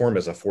can get for him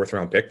is a 4th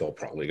round pick, they'll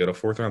probably get a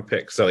 4th round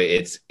pick. So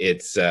it's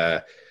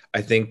I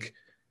think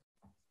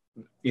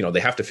they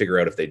have to figure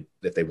out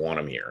if they want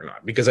him here or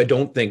not, because I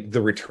don't think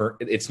the return,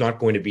 it's not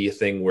going to be a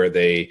thing where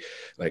they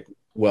like,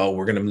 well,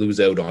 we're going to lose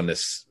out on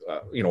this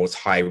it's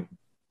high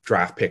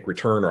draft pick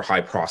return or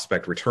high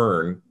prospect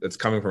return that's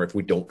coming from if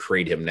we don't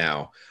trade him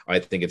now. I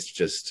think it's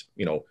just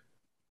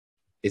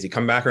is he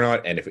come back or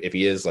not? And if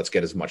he is, let's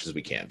get as much as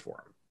we can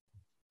for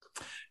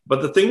him.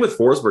 But the thing with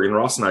Forsberg, and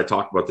Ross and I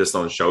talked about this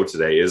on the show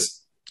today, is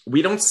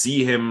we don't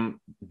see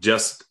him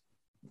just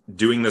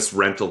doing this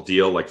rental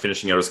deal, like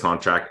finishing out his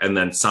contract and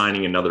then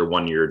signing another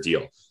 1-year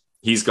deal.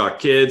 He's got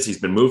kids. He's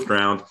been moved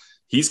around.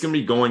 He's going to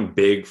be going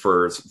big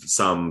for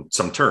some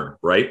term,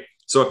 right?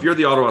 So if you're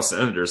the Ottawa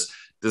Senators,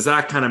 does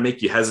that kind of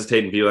make you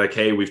hesitate and be like,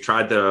 hey, we've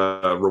tried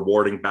the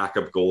rewarding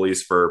backup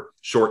goalies for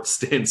short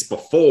stints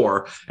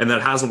before, and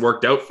that hasn't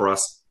worked out for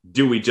us?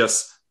 Do we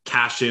just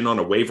cash in on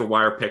a waiver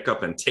wire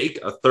pickup and take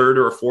a 3rd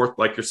or a 4th,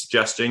 like you're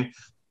suggesting,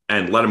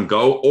 and let him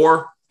go?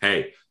 Or,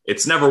 hey,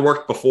 it's never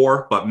worked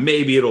before, but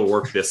maybe it'll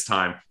work this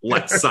time.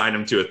 Let's sign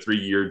him to a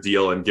 3-year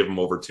deal and give him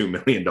over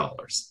 $2 million.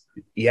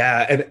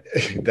 Yeah,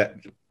 and that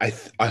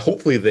I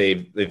hopefully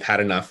they've had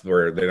enough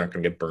where they're not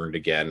going to get burned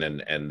again,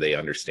 and they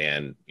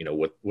understand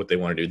what they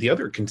want to do. The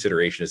other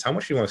consideration is how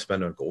much you want to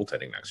spend on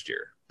goaltending next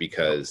year,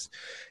 because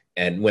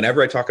and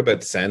whenever I talk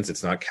about cents,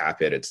 it's not cap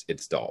hit,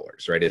 it's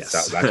dollars, right?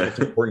 That's what's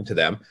important to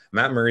them.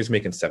 Matt Murray's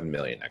making $7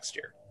 million next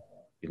year.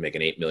 He's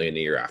making $8 million a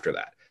year after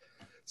that.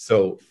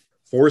 So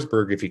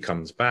Forsberg, if he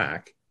comes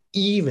back,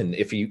 even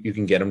if you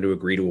can get him to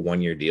agree to a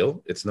 1-year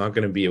deal, it's not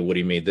going to be what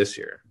he made this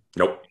year.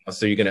 Nope.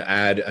 So you're going to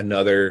add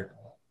another,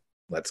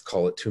 let's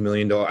call it $2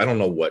 million. I don't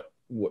know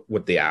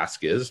what the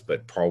ask is,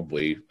 but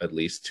probably at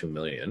least $2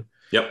 million.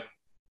 Yep.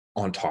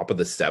 On top of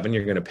the 7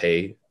 you're going to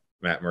pay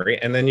Matt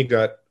Murray, and then you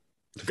got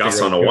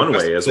Gus on a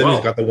one-way as well.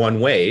 He's got the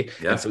one-way,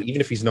 yeah. And so even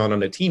if he's not on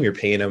the team, you're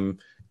paying him,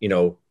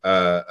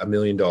 $1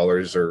 million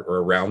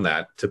or around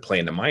that to play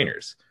in the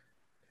minors.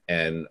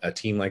 And a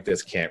team like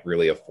this can't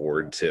really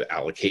afford to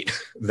allocate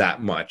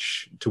that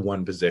much to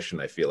one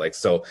position, I feel like.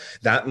 So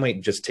that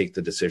might just take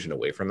the decision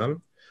away from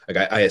them.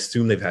 Like I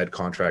assume they've had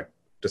contract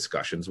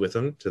discussions with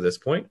him to this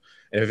point.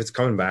 And if it's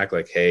coming back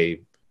like,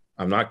 hey,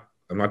 I'm not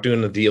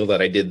doing the deal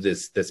that I did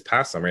this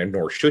past summer, and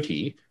nor should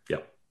he,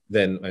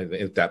 then I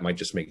think that might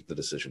just make the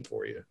decision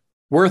for you.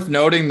 Worth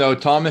noting, though,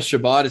 Thomas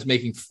Chabot is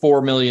making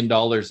 $4 million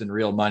in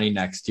real money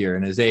next year,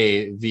 and his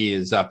AAV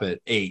is up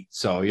at 8.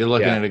 So you're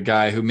looking at a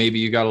guy who maybe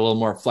you got a little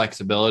more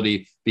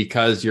flexibility,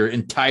 because your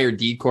entire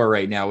decor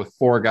right now with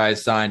 4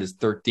 guys signed is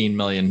 $13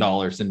 million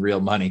in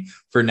real money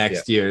for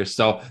next year.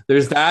 So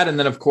there's that. And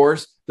then, of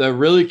course, the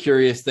really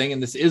curious thing,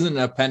 and this isn't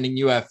a pending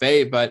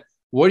UFA, but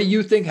what do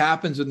you think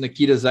happens with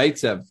Nikita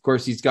Zaitsev? Of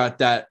course, he's got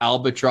that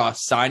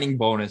albatross signing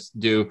bonus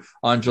due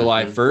on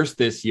July 1st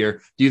this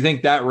year. Do you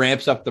think that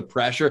ramps up the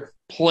pressure?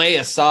 Play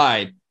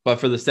aside, but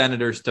for the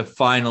Senators to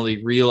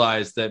finally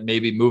realize that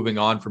maybe moving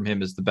on from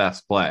him is the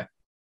best play.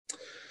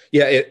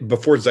 Yeah,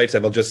 before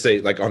Zaitsev, I'll just say,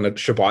 like on the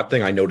Chabot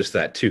thing, I noticed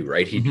that too,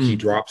 right? He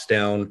drops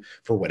down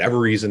for whatever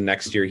reason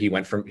next year.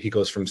 He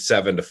goes from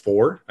 7 to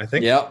 4, I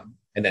think. Yep.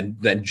 And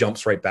then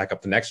jumps right back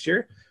up the next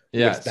year.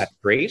 Yes. That's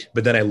great.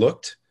 But then I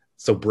looked.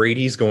 So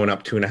Brady's going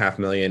up $2.5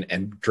 million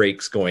and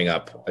Drake's going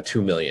up a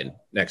 $2 million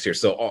next year.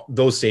 So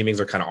those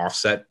savings are kind of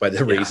offset by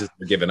the raises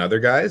they're giving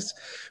other guys.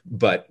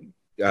 But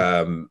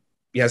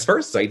as far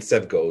as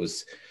Zaitsev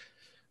goes,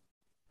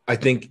 I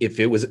think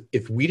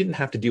if we didn't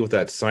have to deal with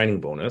that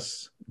signing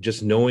bonus,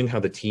 just knowing how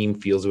the team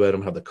feels about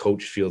him, how the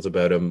coach feels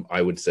about him,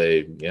 I would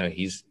say,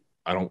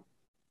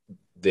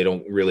 they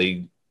don't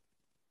really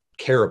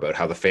care about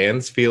how the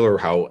fans feel or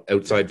how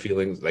outside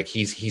feelings, like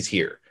he's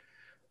here.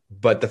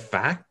 But the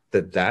fact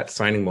that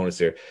signing bonus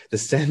there, the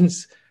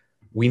Sens,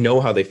 we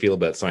know how they feel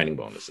about signing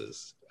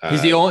bonuses.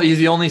 He's the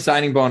only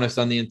signing bonus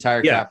on the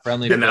entire cap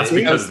friendly, and that's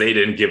because they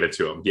didn't give it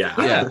to him.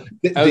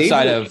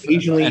 Outside will of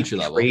occasionally entry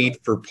level. trade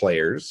for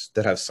players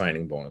that have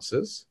signing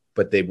bonuses,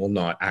 but they will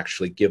not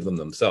actually give them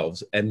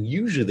themselves. And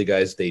usually the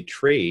guys they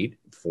trade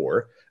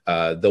for,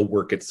 they'll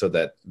work it so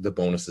that the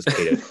bonus is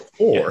paid out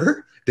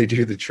before they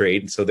do the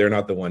trade, so they're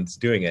not the ones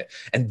doing it.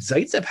 And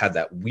Zaitsev had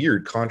that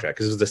weird contract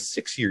because it was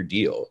a 6-year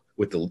deal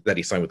that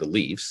he signed with the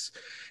Leafs,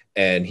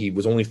 and he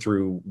was only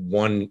through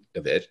one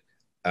of it.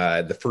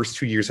 The first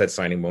 2 years had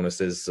signing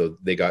bonuses, so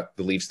they got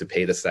the Leafs to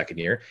pay the second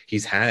year.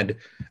 He's had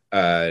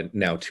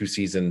now 2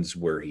 seasons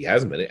where he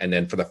hasn't been, and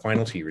then for the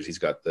final 2 years, he's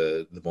got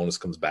the bonus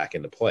comes back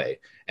into play.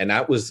 And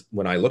that was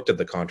when I looked at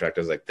the contract,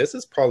 I was like, this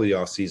is probably the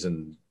off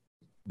season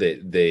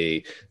that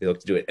they look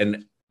to do it.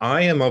 And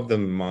I am of the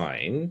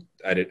mind,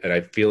 and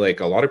I feel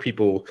like a lot of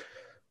people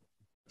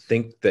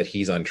think that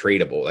he's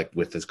untradeable, like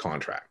with his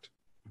contract.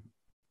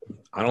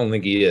 I don't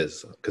think he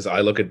is, because I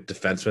look at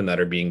defensemen that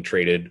are being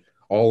traded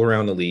all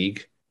around the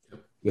league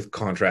with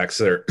contracts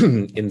that are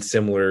in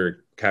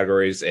similar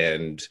categories.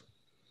 And,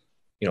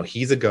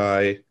 he's a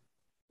guy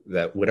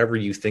that whatever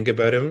you think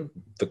about him,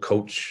 the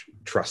coach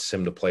trusts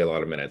him to play a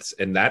lot of minutes.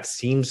 And that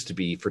seems to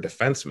be, for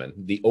defensemen,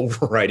 the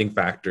overriding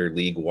factor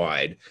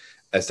league-wide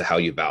as to how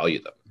you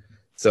value them.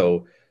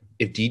 So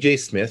if DJ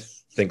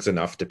Smith thinks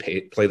enough to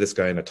play this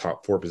guy in a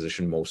top 4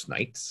 position most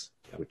nights,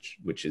 which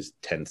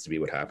tends to be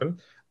what happened,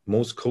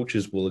 most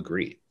coaches will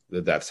agree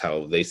that that's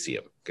how they see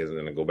him. Because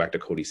then I go back to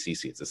Cody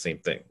Ceci, it's the same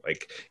thing.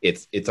 Like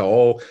it's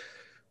all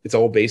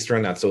based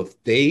around that. So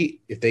if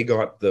they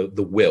got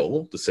the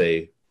will to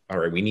say, all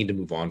right, we need to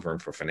move on from him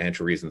for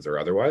financial reasons or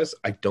otherwise,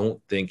 I don't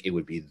think it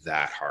would be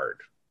that hard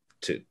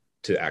to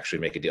actually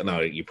make a deal. Now,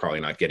 you're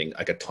probably not getting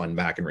like a ton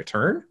back in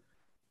return,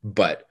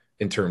 but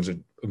in terms of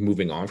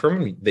moving on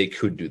from him, they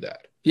could do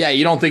that. Yeah,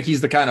 you don't think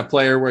he's the kind of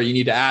player where you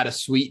need to add a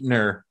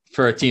sweetener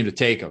for a team to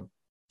take him?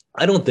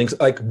 I don't think so.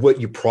 Like what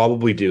you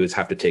probably do is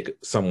have to take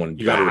someone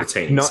You back. got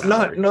to retain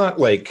Not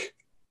like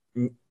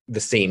the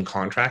same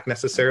contract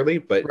necessarily,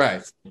 but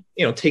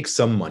take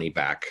some money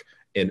back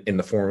in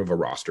the form of a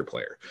roster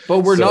player. But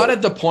we're not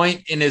at the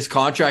point in his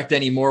contract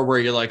anymore where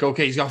you're like,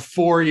 okay, he's got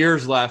 4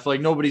 years left.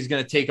 Like nobody's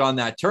going to take on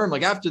that term.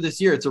 Like after this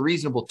year, it's a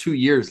reasonable 2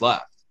 years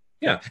left.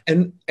 Yeah.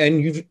 And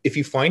if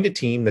you find a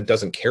team that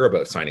doesn't care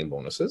about signing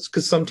bonuses,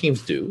 because some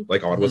teams do,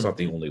 like Ottawa's not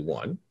the only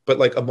one, but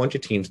like a bunch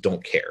of teams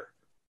don't care.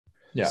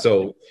 Yeah.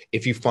 So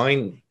if you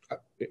find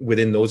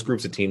within those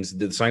groups of teams,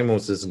 the signing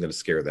bonus isn't going to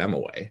scare them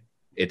away.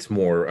 It's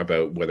more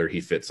about whether he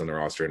fits on the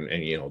roster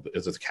and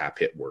is his cap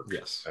hit work?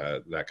 Yes.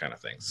 That kind of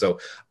thing. So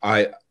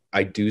I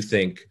do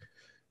think,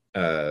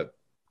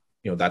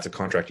 that's a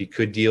contract he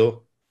could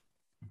deal.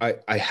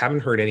 I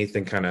haven't heard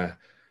anything kind of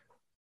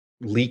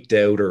leaked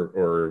out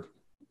or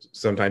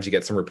sometimes you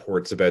get some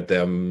reports about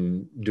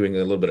them doing a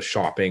little bit of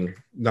shopping.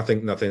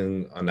 Nothing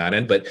on that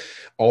end, but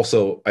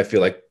also I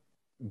feel like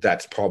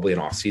that's probably an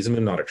off season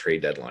and not a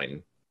trade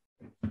deadline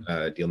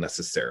deal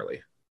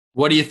necessarily.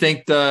 What do you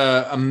think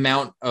the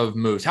amount of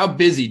moves? How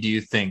busy do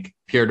you think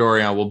Pierre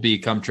Dorion will be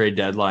come trade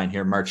deadline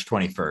here, March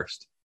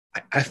 21st?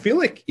 I feel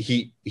like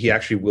he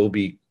actually will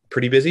be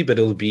pretty busy, but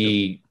it'll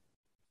be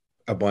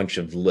a bunch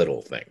of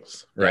little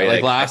things, right?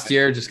 Like last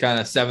year, just kind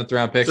of 7th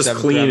round pick, just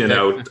cleaning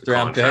out the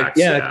contracts.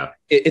 Yeah,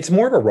 it's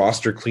more of a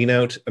roster clean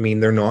out. I mean,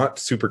 they're not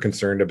super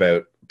concerned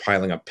about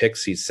piling up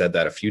picks. He's said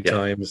that a few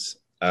times.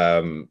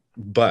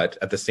 But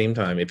at the same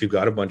time, if you've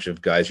got a bunch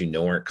of guys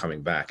aren't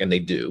coming back, and they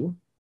do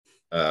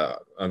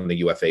on the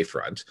UFA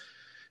front,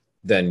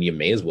 then you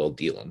may as well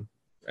deal them.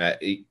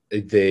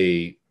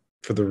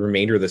 For the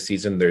remainder of the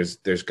season,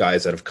 there's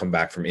guys that have come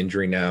back from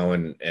injury now,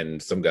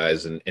 and some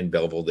guys in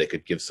Belleville they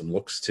could give some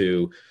looks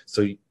to.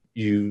 So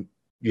you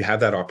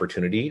have that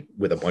opportunity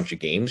with a bunch of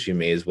games. You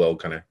may as well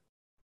kind of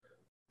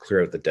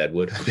clear out the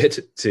deadwood a bit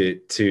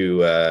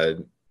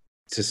to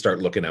start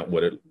looking at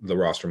what the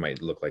roster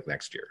might look like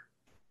next year.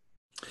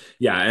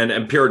 Yeah,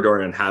 and Pierre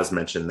Dorion has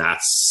mentioned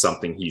that's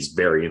something he's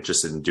very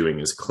interested in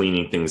doing, is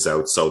cleaning things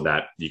out so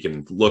that you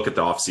can look at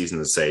the offseason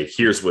and say,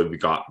 here's what we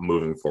got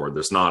moving forward.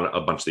 There's not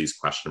a bunch of these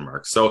question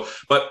marks. So,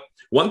 but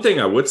one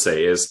thing I would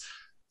say is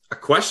a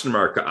question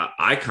mark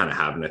I kind of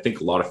have, and I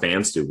think a lot of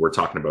fans do, we're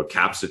talking about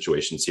cap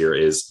situations here,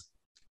 is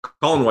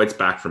Colin White's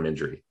back from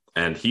injury.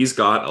 And he's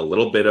got a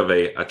little bit of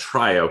a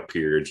tryout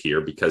period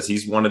here because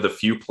he's one of the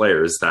few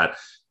players that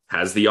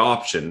has the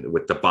option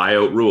with the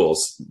buyout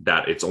rules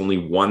that it's only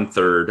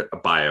 1/3 a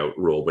buyout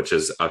rule, which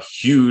is a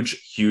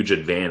huge, huge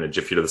advantage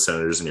if you're the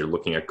Senators and you're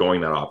looking at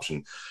going that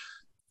option.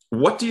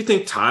 What do you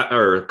think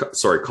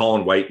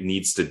Colin White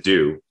needs to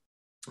do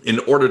in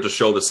order to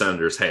show the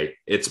Senators, hey,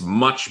 it's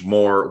much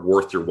more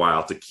worth your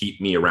while to keep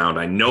me around?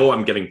 I know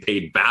I'm getting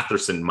paid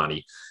Batherson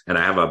money and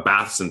I have a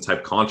Batherson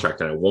type contract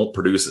and I won't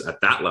produce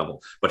at that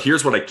level, but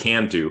here's what I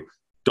can do.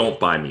 Don't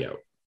buy me out.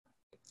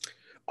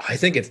 I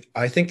think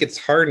it's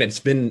hard,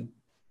 and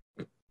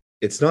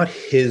it's not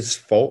his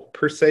fault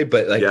per se,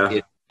 but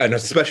and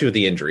especially with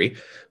the injury.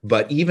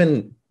 But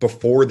even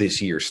before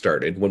this year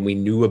started, when we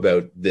knew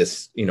about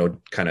this,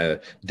 kind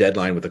of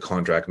deadline with the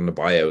contract and the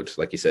buyout,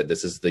 like you said,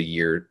 this is the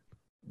year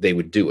they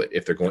would do it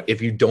if they're going.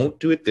 If you don't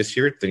do it this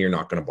year, then you're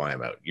not going to buy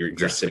him out.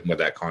 You're sitting with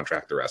that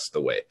contract the rest of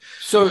the way.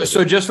 So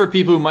just for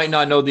people who might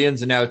not know the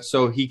ins and outs,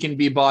 so he can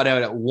be bought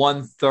out at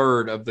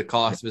 1/3 of the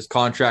cost of his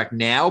contract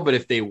now, but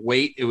if they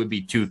wait, it would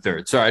be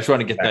 2/3. Sorry, I just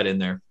want to get that in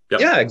there. Yep.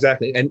 Yeah,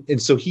 exactly.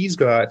 And so he's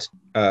got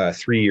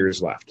 3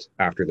 years left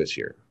after this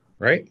year,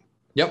 right?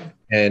 Yep.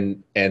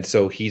 And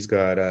so he's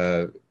got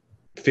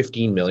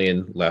 15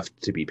 million left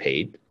to be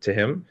paid to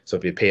him. So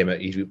if you pay him,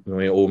 you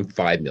only owe him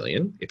 5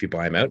 million if you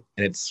buy him out,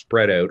 and it's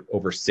spread out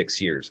over 6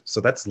 years.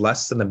 So that's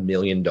less than $1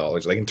 million.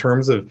 Like in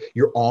terms of,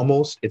 you're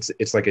almost,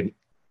 it's like an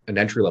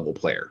entry level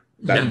player.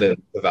 That the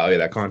value of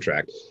that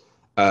contract.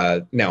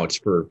 Now it's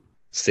for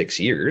 6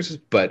 years,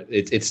 but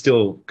it's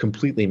still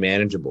completely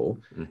manageable.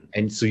 Mm-hmm.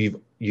 And so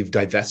you've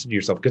divested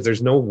yourself, because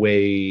there's no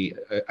way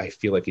I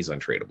feel like he's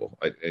untradeable.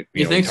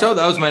 You think so?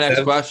 That was my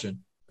next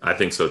question. I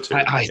think so too.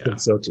 I think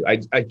so too.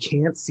 I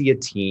can't see a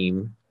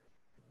team,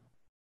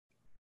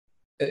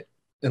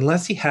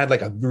 unless he had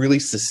like a really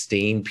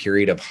sustained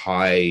period of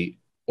high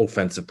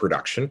offensive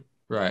production.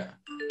 Right.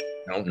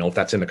 I don't know if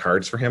that's in the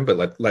cards for him,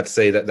 but let's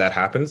say that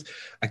happens.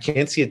 I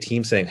can't see a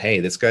team saying, "Hey,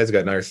 this guy's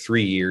got another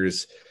 3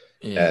 years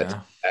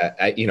at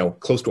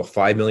close to a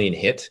 5 million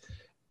hit,"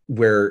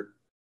 where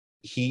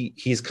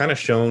he's kind of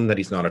shown that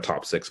he's not a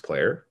top 6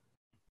 player.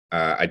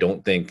 I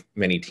don't think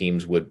many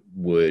teams would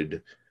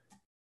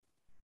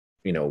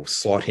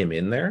slot him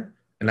in there,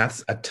 and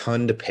that's a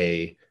ton to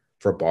pay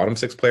for a bottom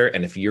 6 player.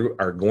 And if you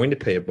are going to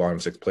pay a bottom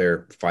 6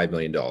 player $5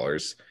 million,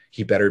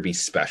 he better be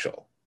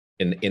special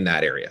in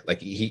that area. Like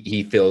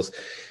he feels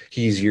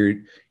he's your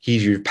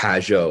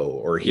Pajot,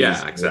 or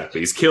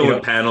exactly. He's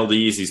killing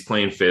penalties. He's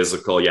playing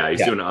physical. Yeah,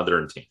 he's doing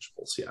other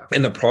intangibles. Yeah.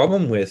 And the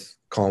problem with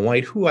Colin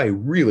White, who I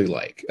really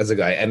like as a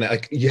guy, and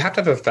like you have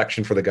to have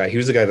affection for the guy. He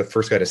was the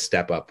first guy to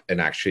step up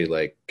and actually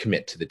like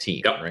commit to the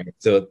team, right?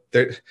 So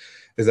there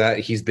is that.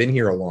 He's been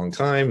here a long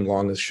time,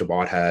 long as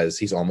Chabot has.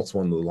 He's almost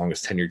one of the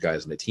longest tenured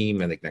guys in the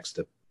team, I think, next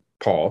to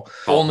Paul.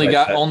 Only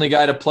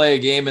guy to play a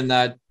game in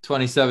that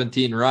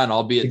 2017 run,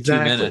 albeit 2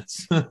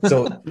 minutes.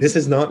 So this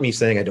is not me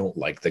saying I don't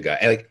like the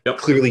guy.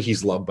 Clearly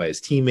he's loved by his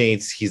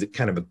teammates. He's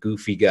kind of a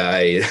goofy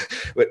guy,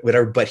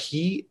 whatever. But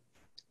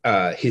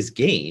his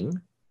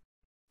game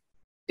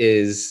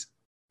is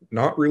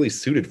not really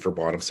suited for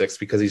bottom 6,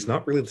 because he's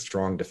not really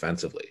strong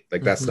defensively.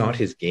 Like that's not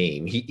his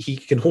game. He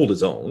can hold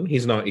his own.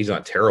 He's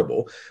not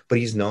terrible, but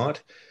he's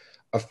not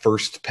a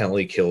first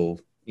penalty kill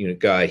unit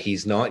guy.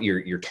 He's not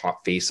your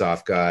top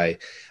face-off guy.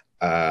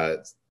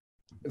 And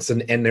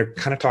they're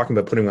kind of talking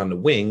about putting him on the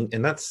wing,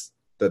 and that's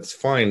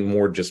fine,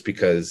 more just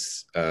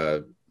because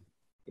some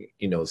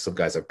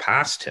guys have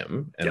passed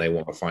him and they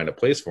want to find a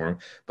place for him.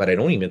 But I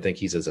don't even think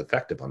he's as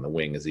effective on the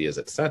wing as he is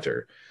at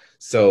center.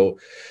 So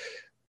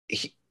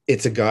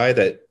it's a guy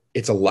that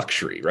it's a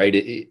luxury, right?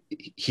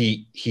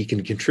 He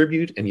can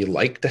contribute, and you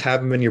like to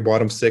have him in your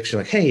bottom 6.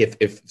 You're like, hey,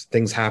 if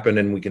things happen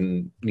and we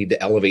need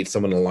to elevate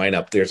someone in the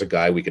lineup, there's a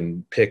guy we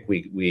can pick.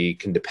 We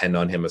can depend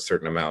on him a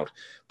certain amount.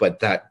 But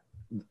that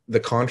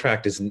the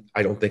contract is,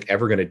 I don't think,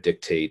 ever going to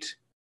dictate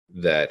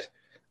that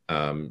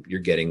you're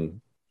getting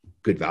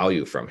good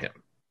value from him.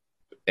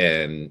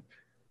 And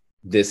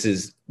this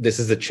is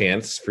a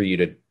chance for you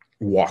to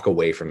walk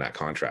away from that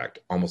contract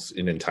almost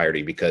in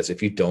entirety, because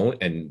if you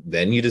don't, and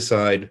then you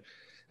decide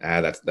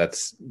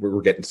that's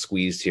we're getting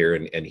squeezed here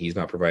and he's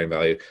not providing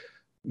value.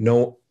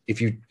 No,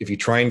 if you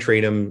try and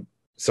trade him,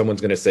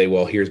 someone's going to say,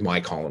 well, here's my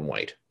Colin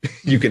White.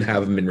 You can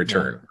have him in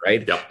return,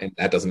 right? Yep. And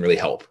that doesn't really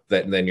help.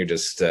 Then you're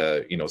just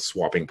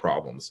swapping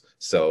problems.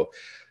 So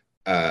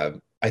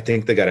I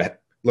think they got to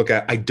look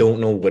at. I don't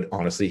know what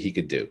honestly he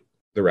could do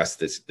the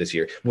rest of this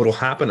year. What'll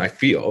happen, I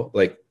feel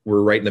like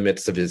we're right in the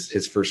midst of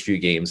his first few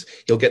games.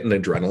 He'll get an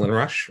adrenaline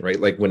rush, right?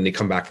 Like when they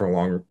come back from a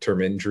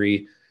long-term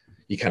injury,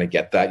 you kind of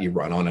get that. You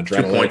run on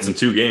adrenaline. 2 points in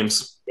 2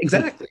 games.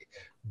 Exactly.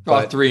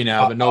 Well, 3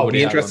 now, but nobody. I'll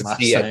be interested to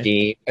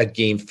see at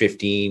game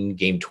 15,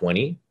 game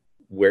 20,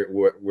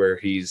 where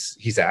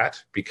he's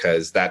at,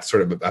 because that's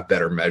sort of a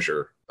better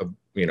measure of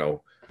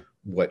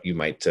what you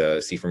might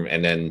see from.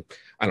 And then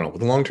I don't know,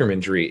 with a long-term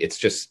injury,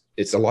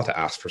 it's a lot to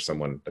ask for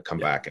someone to come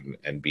back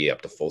and be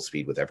up to full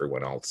speed with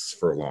everyone else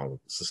for a long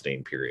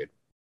sustained period.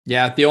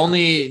 Yeah, the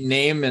only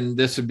name, and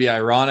this would be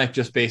ironic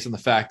just based on the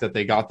fact that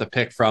they got the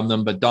pick from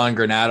them, but Don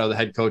Granato, the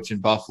head coach in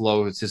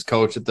Buffalo, is his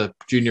coach at the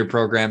junior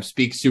program,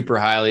 speaks super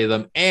highly of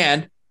them.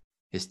 And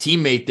his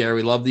teammate there,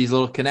 we love these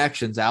little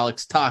connections,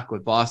 Alex Tuck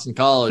with Boston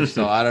College.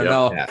 So I don't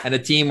know. Yeah. And a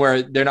team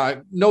where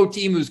no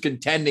team who's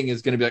contending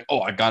is going to be like,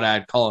 oh, I got to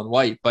add Colin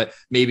White. But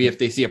maybe if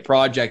they see a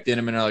project in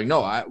him and they're like,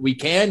 no, we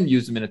can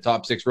use him in a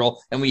top 6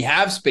 role, and we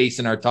have space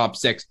in our top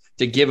 6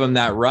 to give him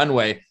that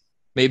runway.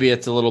 Maybe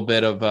it's a little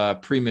bit of a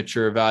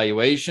premature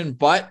evaluation.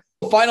 But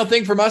final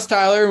thing from us,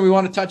 Tyler, and we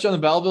want to touch on the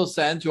Belleville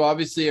Sens, who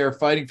obviously are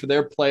fighting for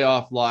their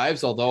playoff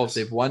lives, although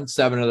they've won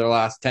 7 of their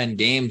last 10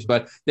 games.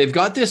 But they've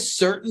got this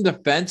certain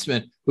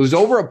defenseman who's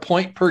over a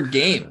point per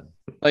game.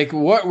 Like,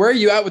 where are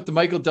you at with the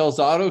Michael Del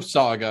Zotto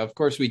saga? Of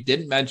course, we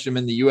didn't mention him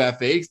in the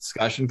UFA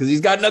discussion because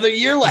he's got another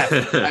year left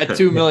at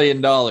 $2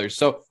 million.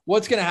 So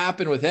what's going to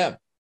happen with him?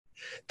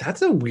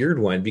 That's a weird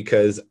one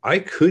because I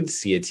could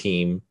see a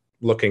team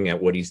looking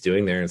at what he's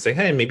doing there and say,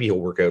 hey, maybe he'll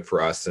work out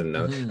for us. And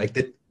like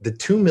the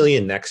 2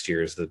 million next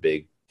year is the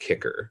big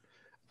kicker.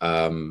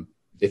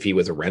 If he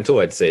was a rental,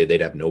 I'd say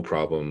they'd have no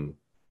problem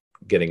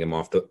getting him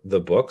off the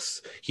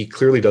books. He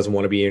clearly doesn't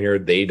want to be in here.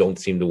 They don't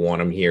seem to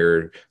want him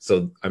here.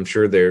 So I'm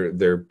sure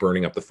they're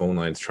burning up the phone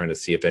lines trying to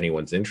see if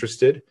anyone's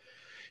interested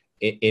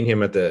in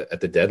him at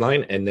the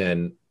deadline. And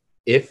then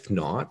if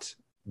not,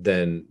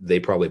 then they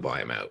probably buy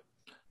him out.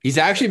 He's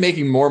actually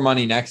making more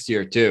money next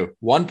year too.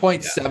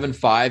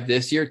 1.75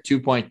 this year,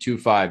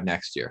 2.25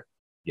 next year.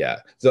 Yeah.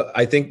 So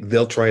I think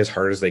they'll try as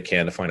hard as they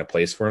can to find a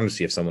place for him to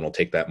see if someone will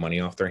take that money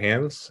off their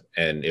hands.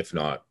 And if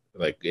not,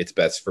 like, it's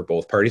best for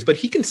both parties. But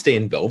he can stay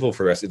in Belleville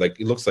for the rest. Like,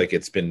 it looks like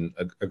it's been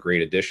a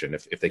great addition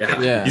if they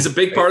can. Yeah. He's a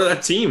big part of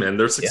that team and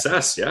their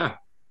success. Yeah.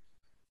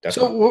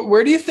 So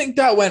where do you think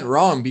that went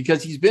wrong?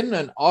 Because he's been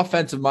an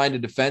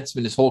offensive-minded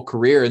defenseman his whole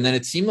career, and then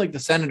it seemed like the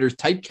Senators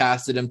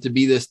typecasted him to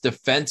be this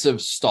defensive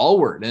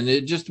stalwart, and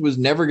it just was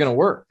never going to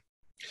work.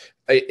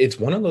 It's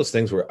one of those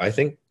things where I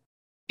think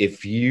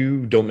if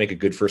you don't make a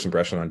good first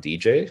impression on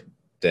DJ,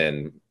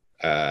 then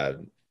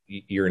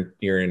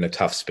you're in a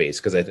tough space.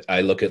 Because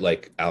I look at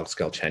like Alex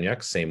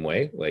Galchenyuk, same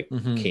way. Like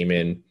came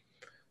in,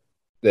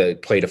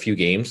 played a few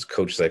games.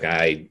 Coach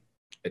like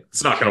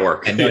it's not going to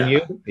work. And on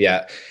you,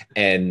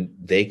 and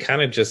they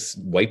kind of just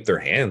wipe their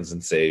hands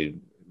and say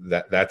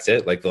that's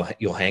it. Like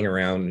you'll hang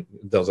around.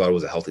 Those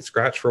was a healthy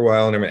scratch for a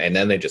while, and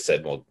then they just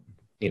said, well,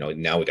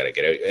 now we got to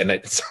get out.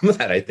 And some of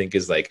that I think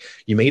is like,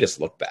 you made us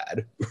look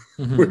bad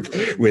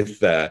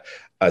with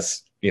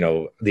us.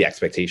 The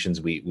expectations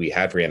we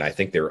had for you, and I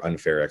think they were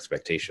unfair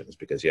expectations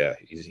because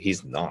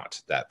he's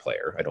not that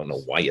player. I don't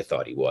know why you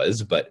thought he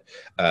was, but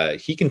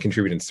he can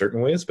contribute in certain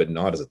ways, but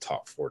not as a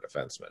top 4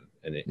 defenseman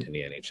in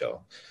the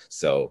NHL.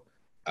 So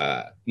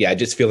I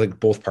just feel like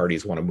both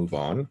parties want to move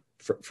on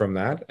from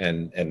that,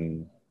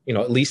 and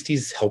at least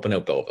he's helping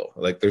out Belleville.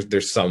 Like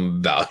there's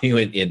some value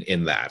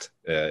in that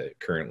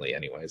currently,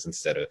 anyways,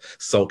 instead of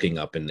sulking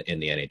up in the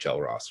NHL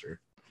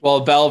roster.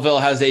 Well, Belleville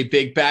has a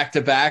big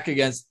back-to-back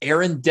against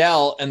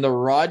Arundel, and the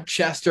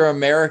Rochester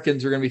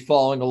Americans are going to be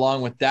following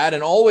along with that,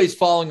 and always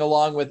following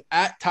along with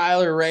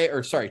Tyler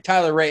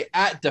Ray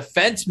at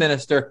Defense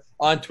Minister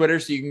on Twitter,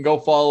 so you can go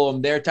follow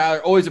him there. Tyler,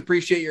 always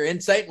appreciate your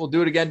insight. We'll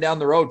do it again down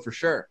the road for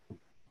sure.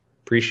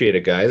 Appreciate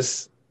it,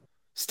 guys.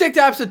 Stick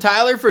taps to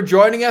Tyler for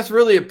joining us.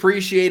 Really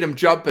appreciate him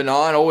jumping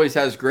on. Always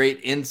has great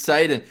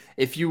insight, and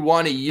if you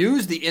want to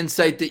use the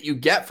insight that you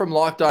get from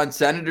Locked On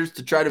Senators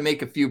to try to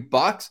make a few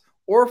bucks,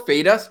 or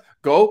fade us,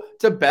 go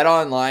to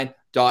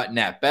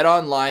betonline.net.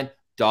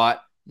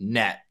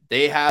 Betonline.net.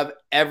 They have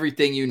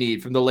everything you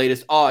need from the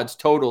latest odds,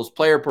 totals,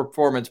 player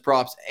performance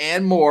props,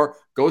 and more.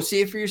 Go see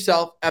it for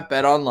yourself at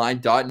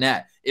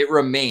betonline.net. It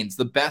remains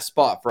the best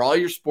spot for all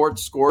your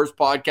sports scores,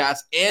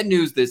 podcasts, and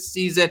news this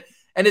season.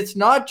 And it's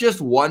not just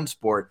one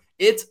sport.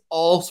 It's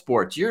all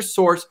sports. Your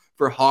source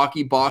for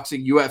hockey,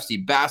 boxing,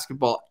 UFC,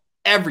 basketball,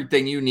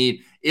 everything you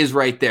need is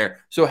right there.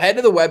 So head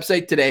to the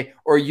website today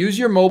or use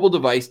your mobile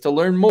device to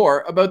learn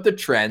more about the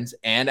trends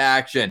and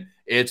action.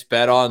 It's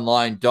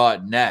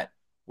betonline.net,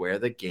 where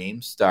the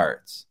game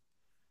starts.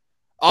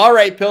 All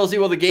right, Pilsy.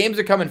 Well, the games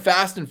are coming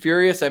fast and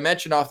furious. I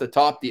mentioned off the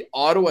top the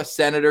Ottawa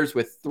Senators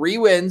with 3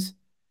 wins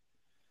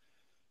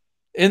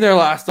in their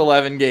last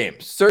 11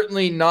 games.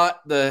 Certainly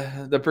not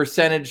the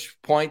percentage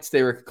points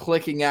they were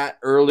clicking at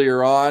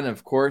earlier on.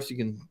 Of course, you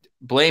can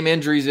blame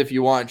injuries if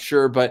you want,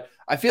 sure, but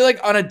I feel like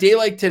on a day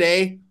like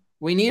today,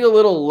 we need a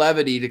little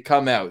levity to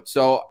come out.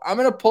 So I'm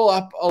going to pull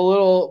up a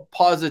little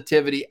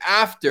positivity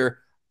after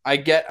I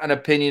get an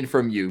opinion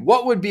from you.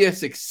 What would be a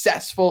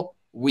successful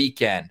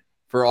weekend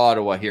for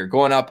Ottawa here,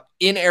 going up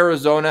in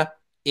Arizona,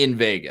 in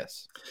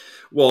Vegas?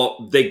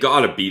 Well, they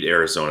got to beat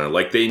Arizona.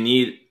 Like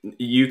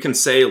you can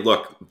say,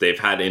 look, they've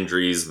had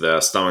injuries,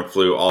 the stomach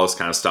flu, all this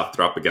kind of stuff.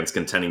 They're up against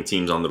contending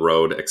teams on the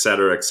road, et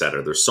cetera, et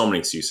cetera. There's so many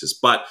excuses.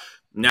 But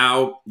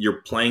now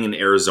you're playing an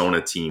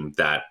Arizona team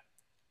that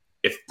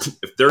if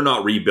they're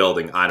not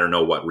rebuilding, I don't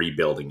know what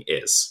rebuilding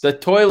is. The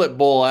toilet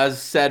bowl,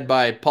 as said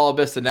by Paul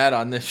Bissonnette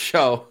on this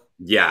show.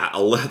 Yeah,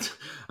 a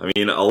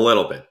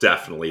little bit,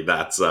 definitely.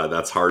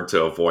 That's hard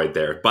to avoid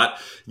there. But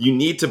you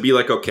need to be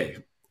like, okay,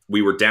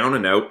 we were down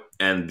and out,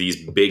 and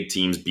these big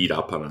teams beat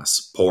up on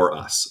us, poor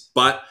us.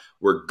 But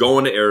we're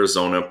going to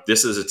Arizona.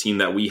 This is a team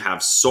that we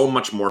have so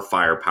much more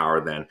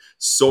firepower than,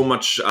 so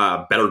much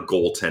better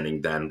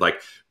goaltending than.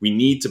 Like, we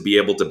need to be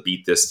able to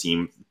beat this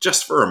team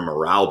just for a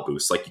morale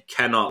boost. Like, you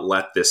cannot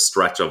let this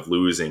stretch of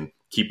losing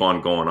keep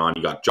on going on.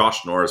 You got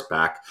Josh Norris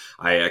back.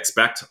 I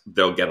expect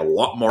they'll get a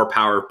lot more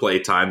power play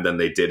time than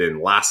they did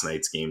in last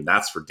night's game.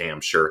 That's for damn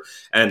sure.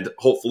 And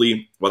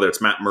hopefully, whether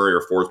it's Matt Murray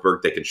or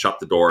Forsberg, they can shut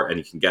the door and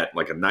you can get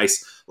like a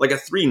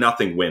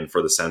 3-0 win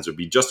for the Sens would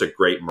be just a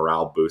great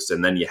morale boost.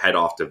 And then you head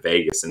off to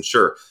Vegas. And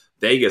sure,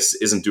 Vegas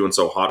isn't doing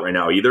so hot right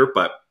now either,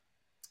 but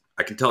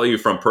I can tell you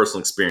from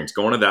personal experience,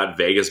 going to that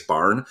Vegas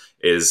barn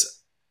is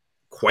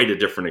quite a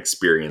different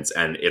experience,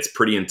 and it's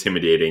pretty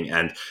intimidating.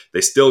 And they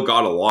still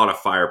got a lot of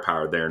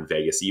firepower there in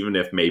Vegas, even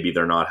if maybe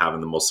they're not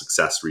having the most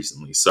success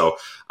recently. So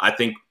I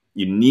think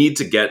you need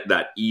to get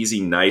that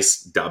easy, nice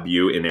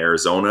W in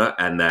Arizona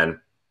and then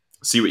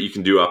see what you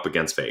can do up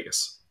against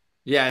Vegas.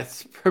 Yeah,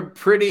 it's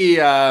pretty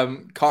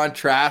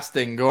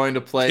contrasting going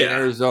to play in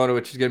Arizona,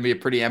 which is going to be a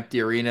pretty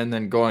empty arena, and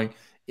then going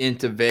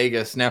into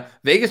Vegas. Now,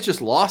 Vegas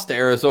just lost to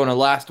Arizona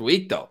last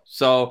week, though.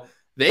 So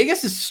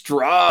Vegas is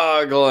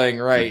struggling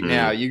right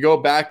now. You go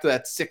back to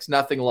that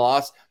 6-0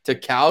 loss to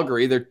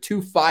Calgary. They're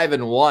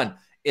 2-5-1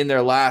 in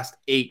their last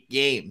 8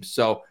 games.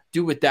 So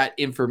do with that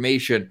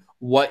information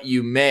what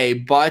you may.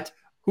 But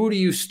who do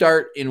you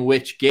start in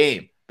which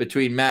game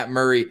between Matt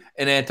Murray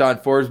and Anton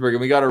Forsberg?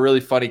 And we got a really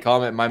funny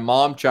comment. My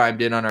mom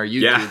chimed in on our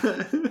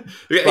YouTube.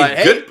 Yeah,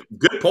 but,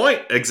 good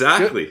point.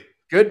 Exactly.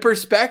 Good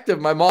perspective.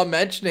 My mom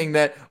mentioning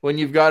that when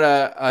you've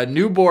got a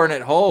newborn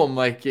at home,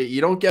 like you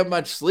don't get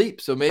much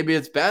sleep. So maybe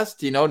it's best,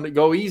 to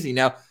go easy.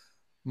 Now,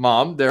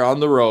 Mom, they're on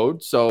the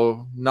road,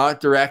 so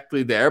not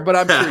directly there, but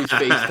I'm sure he's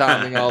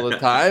FaceTiming all the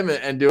time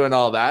and doing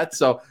all that.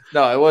 So,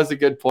 no, it was a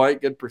good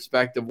point, good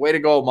perspective. Way to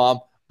go, Mom.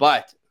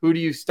 But who do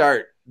you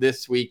start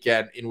this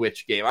weekend in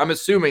which game? I'm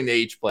assuming they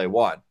each play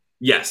one.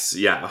 Yes,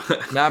 yeah.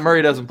 Matt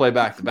Murray doesn't play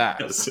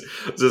back-to-back. I was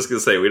just going to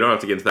say, we don't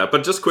have to get into that.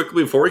 But just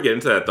quickly, before we get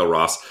into that, though,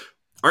 Ross,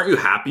 aren't you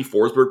happy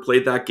Forsberg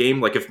played that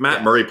game? Like, if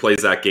Matt Murray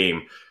plays that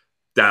game,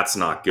 that's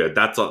not good.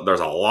 There's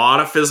a lot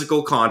of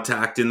physical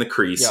contact in the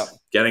crease,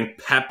 getting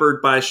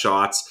peppered by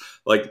shots.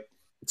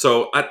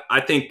 So I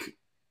think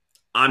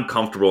I'm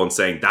comfortable in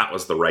saying that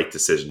was the right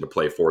decision to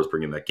play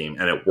Forsberg in that game,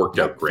 and it worked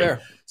out great.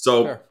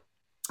 Fair.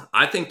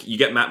 I think you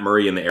get Matt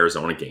Murray in the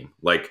Arizona game.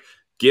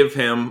 Give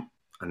him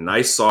a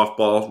nice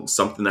softball,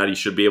 something that he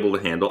should be able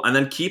to handle, and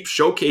then keep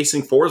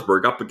showcasing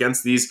Forsberg up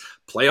against these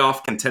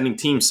playoff contending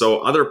teams. So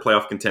other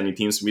playoff contending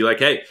teams can be like,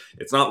 hey,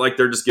 it's not like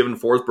they're just giving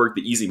Forsberg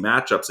the easy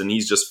matchups and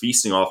he's just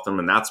feasting off them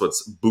and that's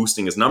what's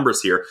boosting his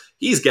numbers here.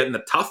 He's getting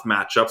the tough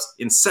matchups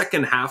in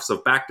second halves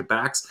of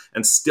back-to-backs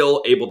and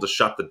still able to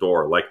shut the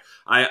door.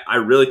 I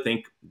really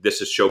think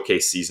this is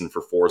showcase season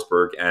for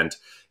Forsberg, and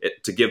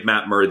to give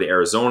Matt Murray the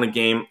Arizona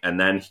game and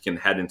then he can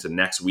head into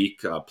next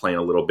week playing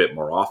a little bit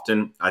more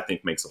often, I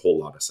think makes a whole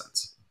lot of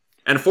sense.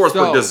 And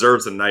Forsberg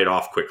deserves a night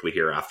off quickly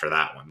here after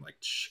that one.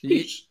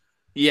 Sheesh.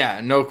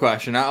 Yeah, no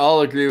question.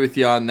 I'll agree with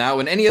you on that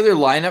one. Any other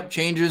lineup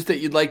changes that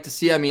you'd like to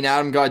see? I mean,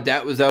 Adam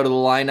Gaudette was out of the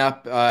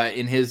lineup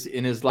in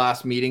his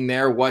last meeting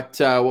there. What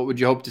would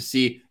you hope to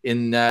see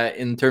in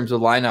terms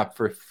of lineup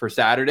for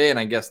Saturday, and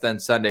I guess then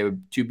Sunday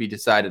to be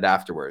decided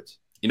afterwards?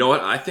 You know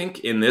what? I think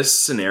in this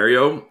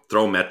scenario,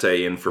 throw Mete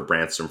in for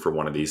Brannstrom for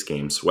one of these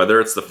games,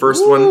 whether it's the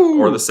first one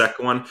or the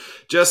second one.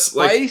 Just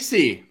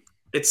spicy.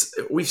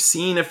 We've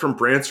seen it from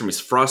Brannstrom.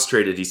 He's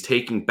frustrated. He's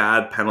taking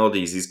bad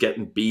penalties. He's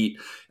getting beat.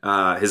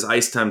 His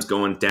ice time's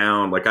going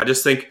down. I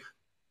just think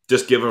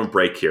just give him a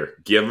break here.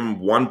 Give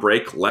him one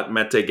break. Let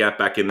Mete get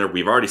back in there.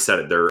 We've already said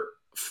it. They're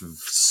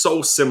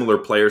so similar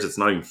players. It's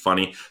not even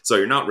funny. So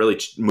you're not really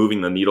moving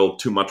the needle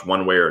too much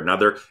one way or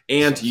another.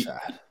 And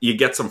you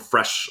get some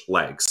fresh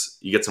legs.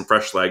 You get some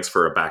fresh legs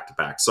for a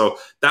back-to-back. So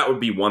that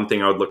would be one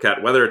thing I would look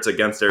at. Whether it's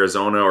against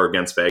Arizona or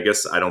against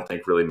Vegas, I don't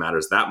think really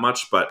matters that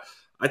much. But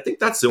I think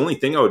that's the only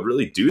thing I would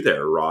really do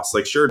there, Ross.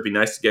 Sure, it'd be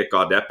nice to get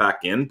Gaudette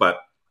back in, but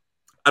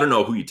I don't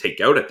know who you take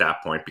out at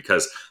that point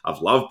because I've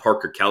loved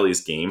Parker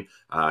Kelly's game.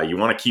 You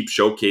want to keep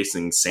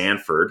showcasing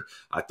Sanford.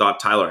 I thought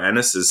Tyler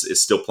Ennis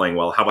is still playing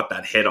well. How about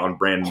that hit on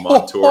Brandon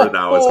Montour?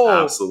 That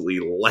was absolutely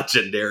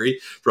legendary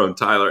from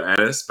Tyler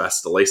Ennis.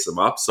 Best to lace him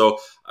up. So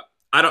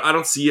I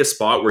don't see a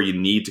spot where you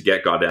need to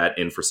get Gaudette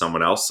in for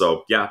someone else.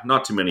 So yeah,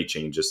 not too many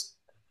changes.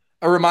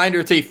 A reminder,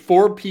 it's a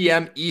 4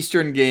 p.m.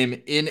 Eastern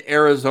game in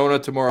Arizona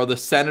tomorrow. The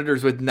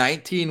Senators with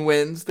 19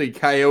 wins, the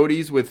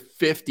Coyotes with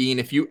 15.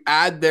 If you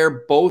add their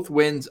both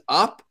wins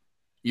up,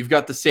 you've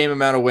got the same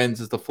amount of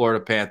wins as the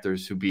Florida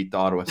Panthers who beat the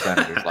Ottawa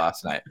Senators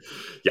last night.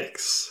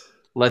 Yikes.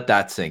 Let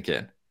that sink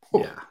in.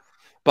 Yeah.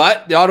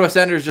 But the Ottawa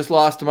Senators just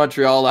lost to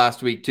Montreal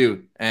last week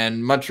too.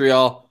 And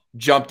Montreal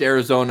jumped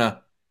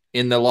Arizona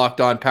in the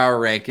Locked On Power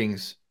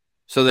Rankings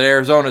so that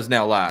Arizona's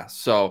now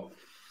last. So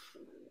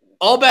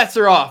all bets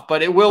are off,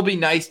 but it will be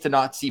nice to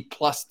not see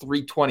plus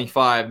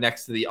 325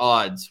 next to the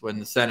odds when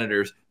the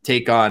Senators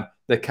take on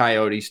the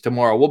Coyotes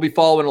tomorrow. We'll be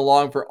following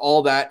along for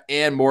all that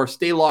and more.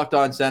 Stay locked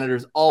on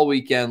Senators all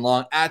weekend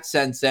long at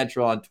Sen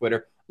Central on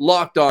Twitter,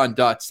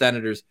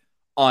 lockedon.senators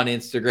on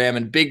Instagram.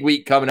 And big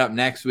week coming up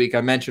next week.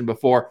 I mentioned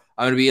before,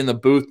 I'm going to be in the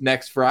booth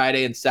next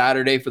Friday and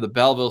Saturday for the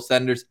Belleville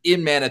Senators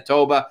in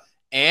Manitoba.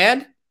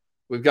 And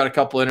we've got a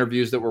couple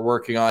interviews that we're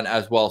working on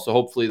as well. So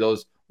hopefully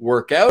those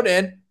work out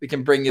and we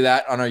can bring you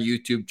that on our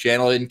YouTube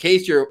channel. In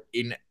case you're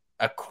in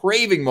a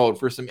craving mode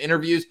for some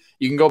interviews,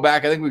 you can go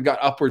back. I think we've got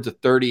upwards of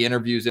 30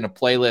 interviews in a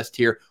playlist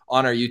here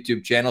on our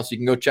YouTube channel. So you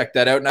can go check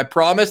that out. And I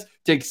promise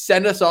to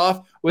send us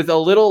off with a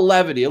little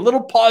levity, a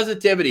little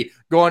positivity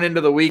going into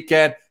the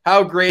weekend.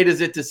 How great is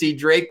it to see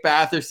Drake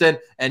Batherson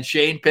and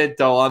Shane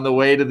Pinto on the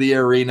way to the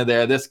arena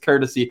there? This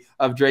courtesy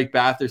of Drake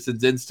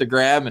Batherson's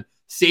Instagram and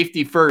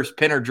safety first,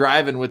 Pinner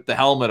driving with the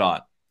helmet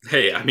on.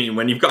 Hey, I mean,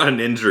 when you've got an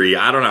injury,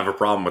 I don't have a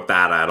problem with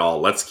that at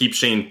all. Let's keep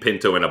Shane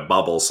Pinto in a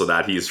bubble so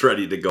that he's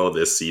ready to go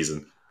this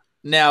season.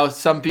 Now,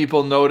 some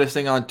people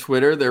noticing on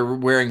Twitter, they're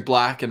wearing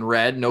black and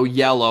red, no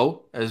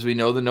yellow, as we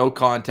know, the no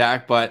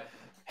contact, but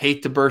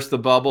hate to burst the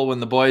bubble when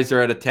the boys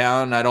are out of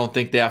town. I don't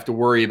think they have to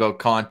worry about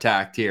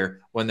contact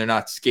here when they're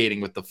not skating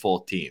with the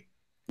full team.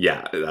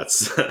 Yeah,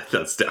 that's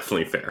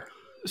definitely fair.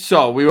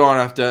 So we won't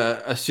have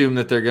to assume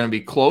that they're going to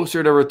be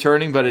closer to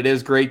returning, but it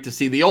is great to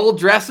see the old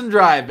dress and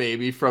drive,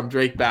 baby, from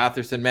Drake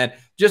Batherson, man.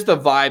 Just the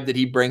vibe that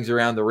he brings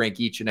around the rink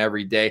each and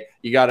every day.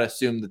 You got to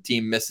assume the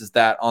team misses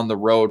that on the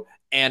road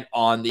and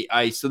on the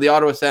ice. So the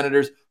Ottawa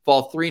Senators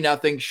fall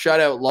 3-0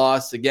 shutout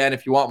loss. Again,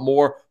 if you want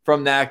more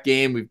from that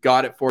game, we've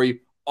got it for you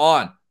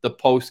on the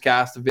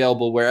postcast,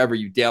 available wherever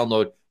you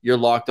download your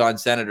Locked On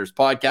Senators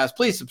podcast.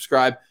 Please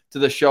subscribe to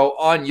the show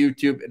on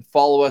YouTube and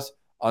follow us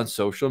on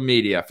social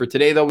media. For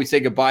today, though, we say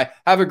goodbye.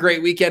 Have a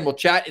great weekend. We'll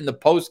chat in the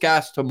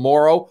postcast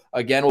tomorrow.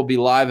 Again, we'll be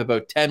live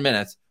about 10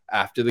 minutes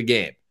after the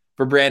game.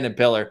 For Brandon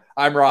Pillar,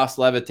 I'm Ross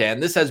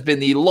Levitan. This has been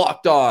the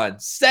Locked On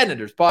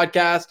Senators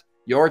podcast,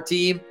 your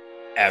team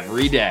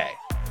every day.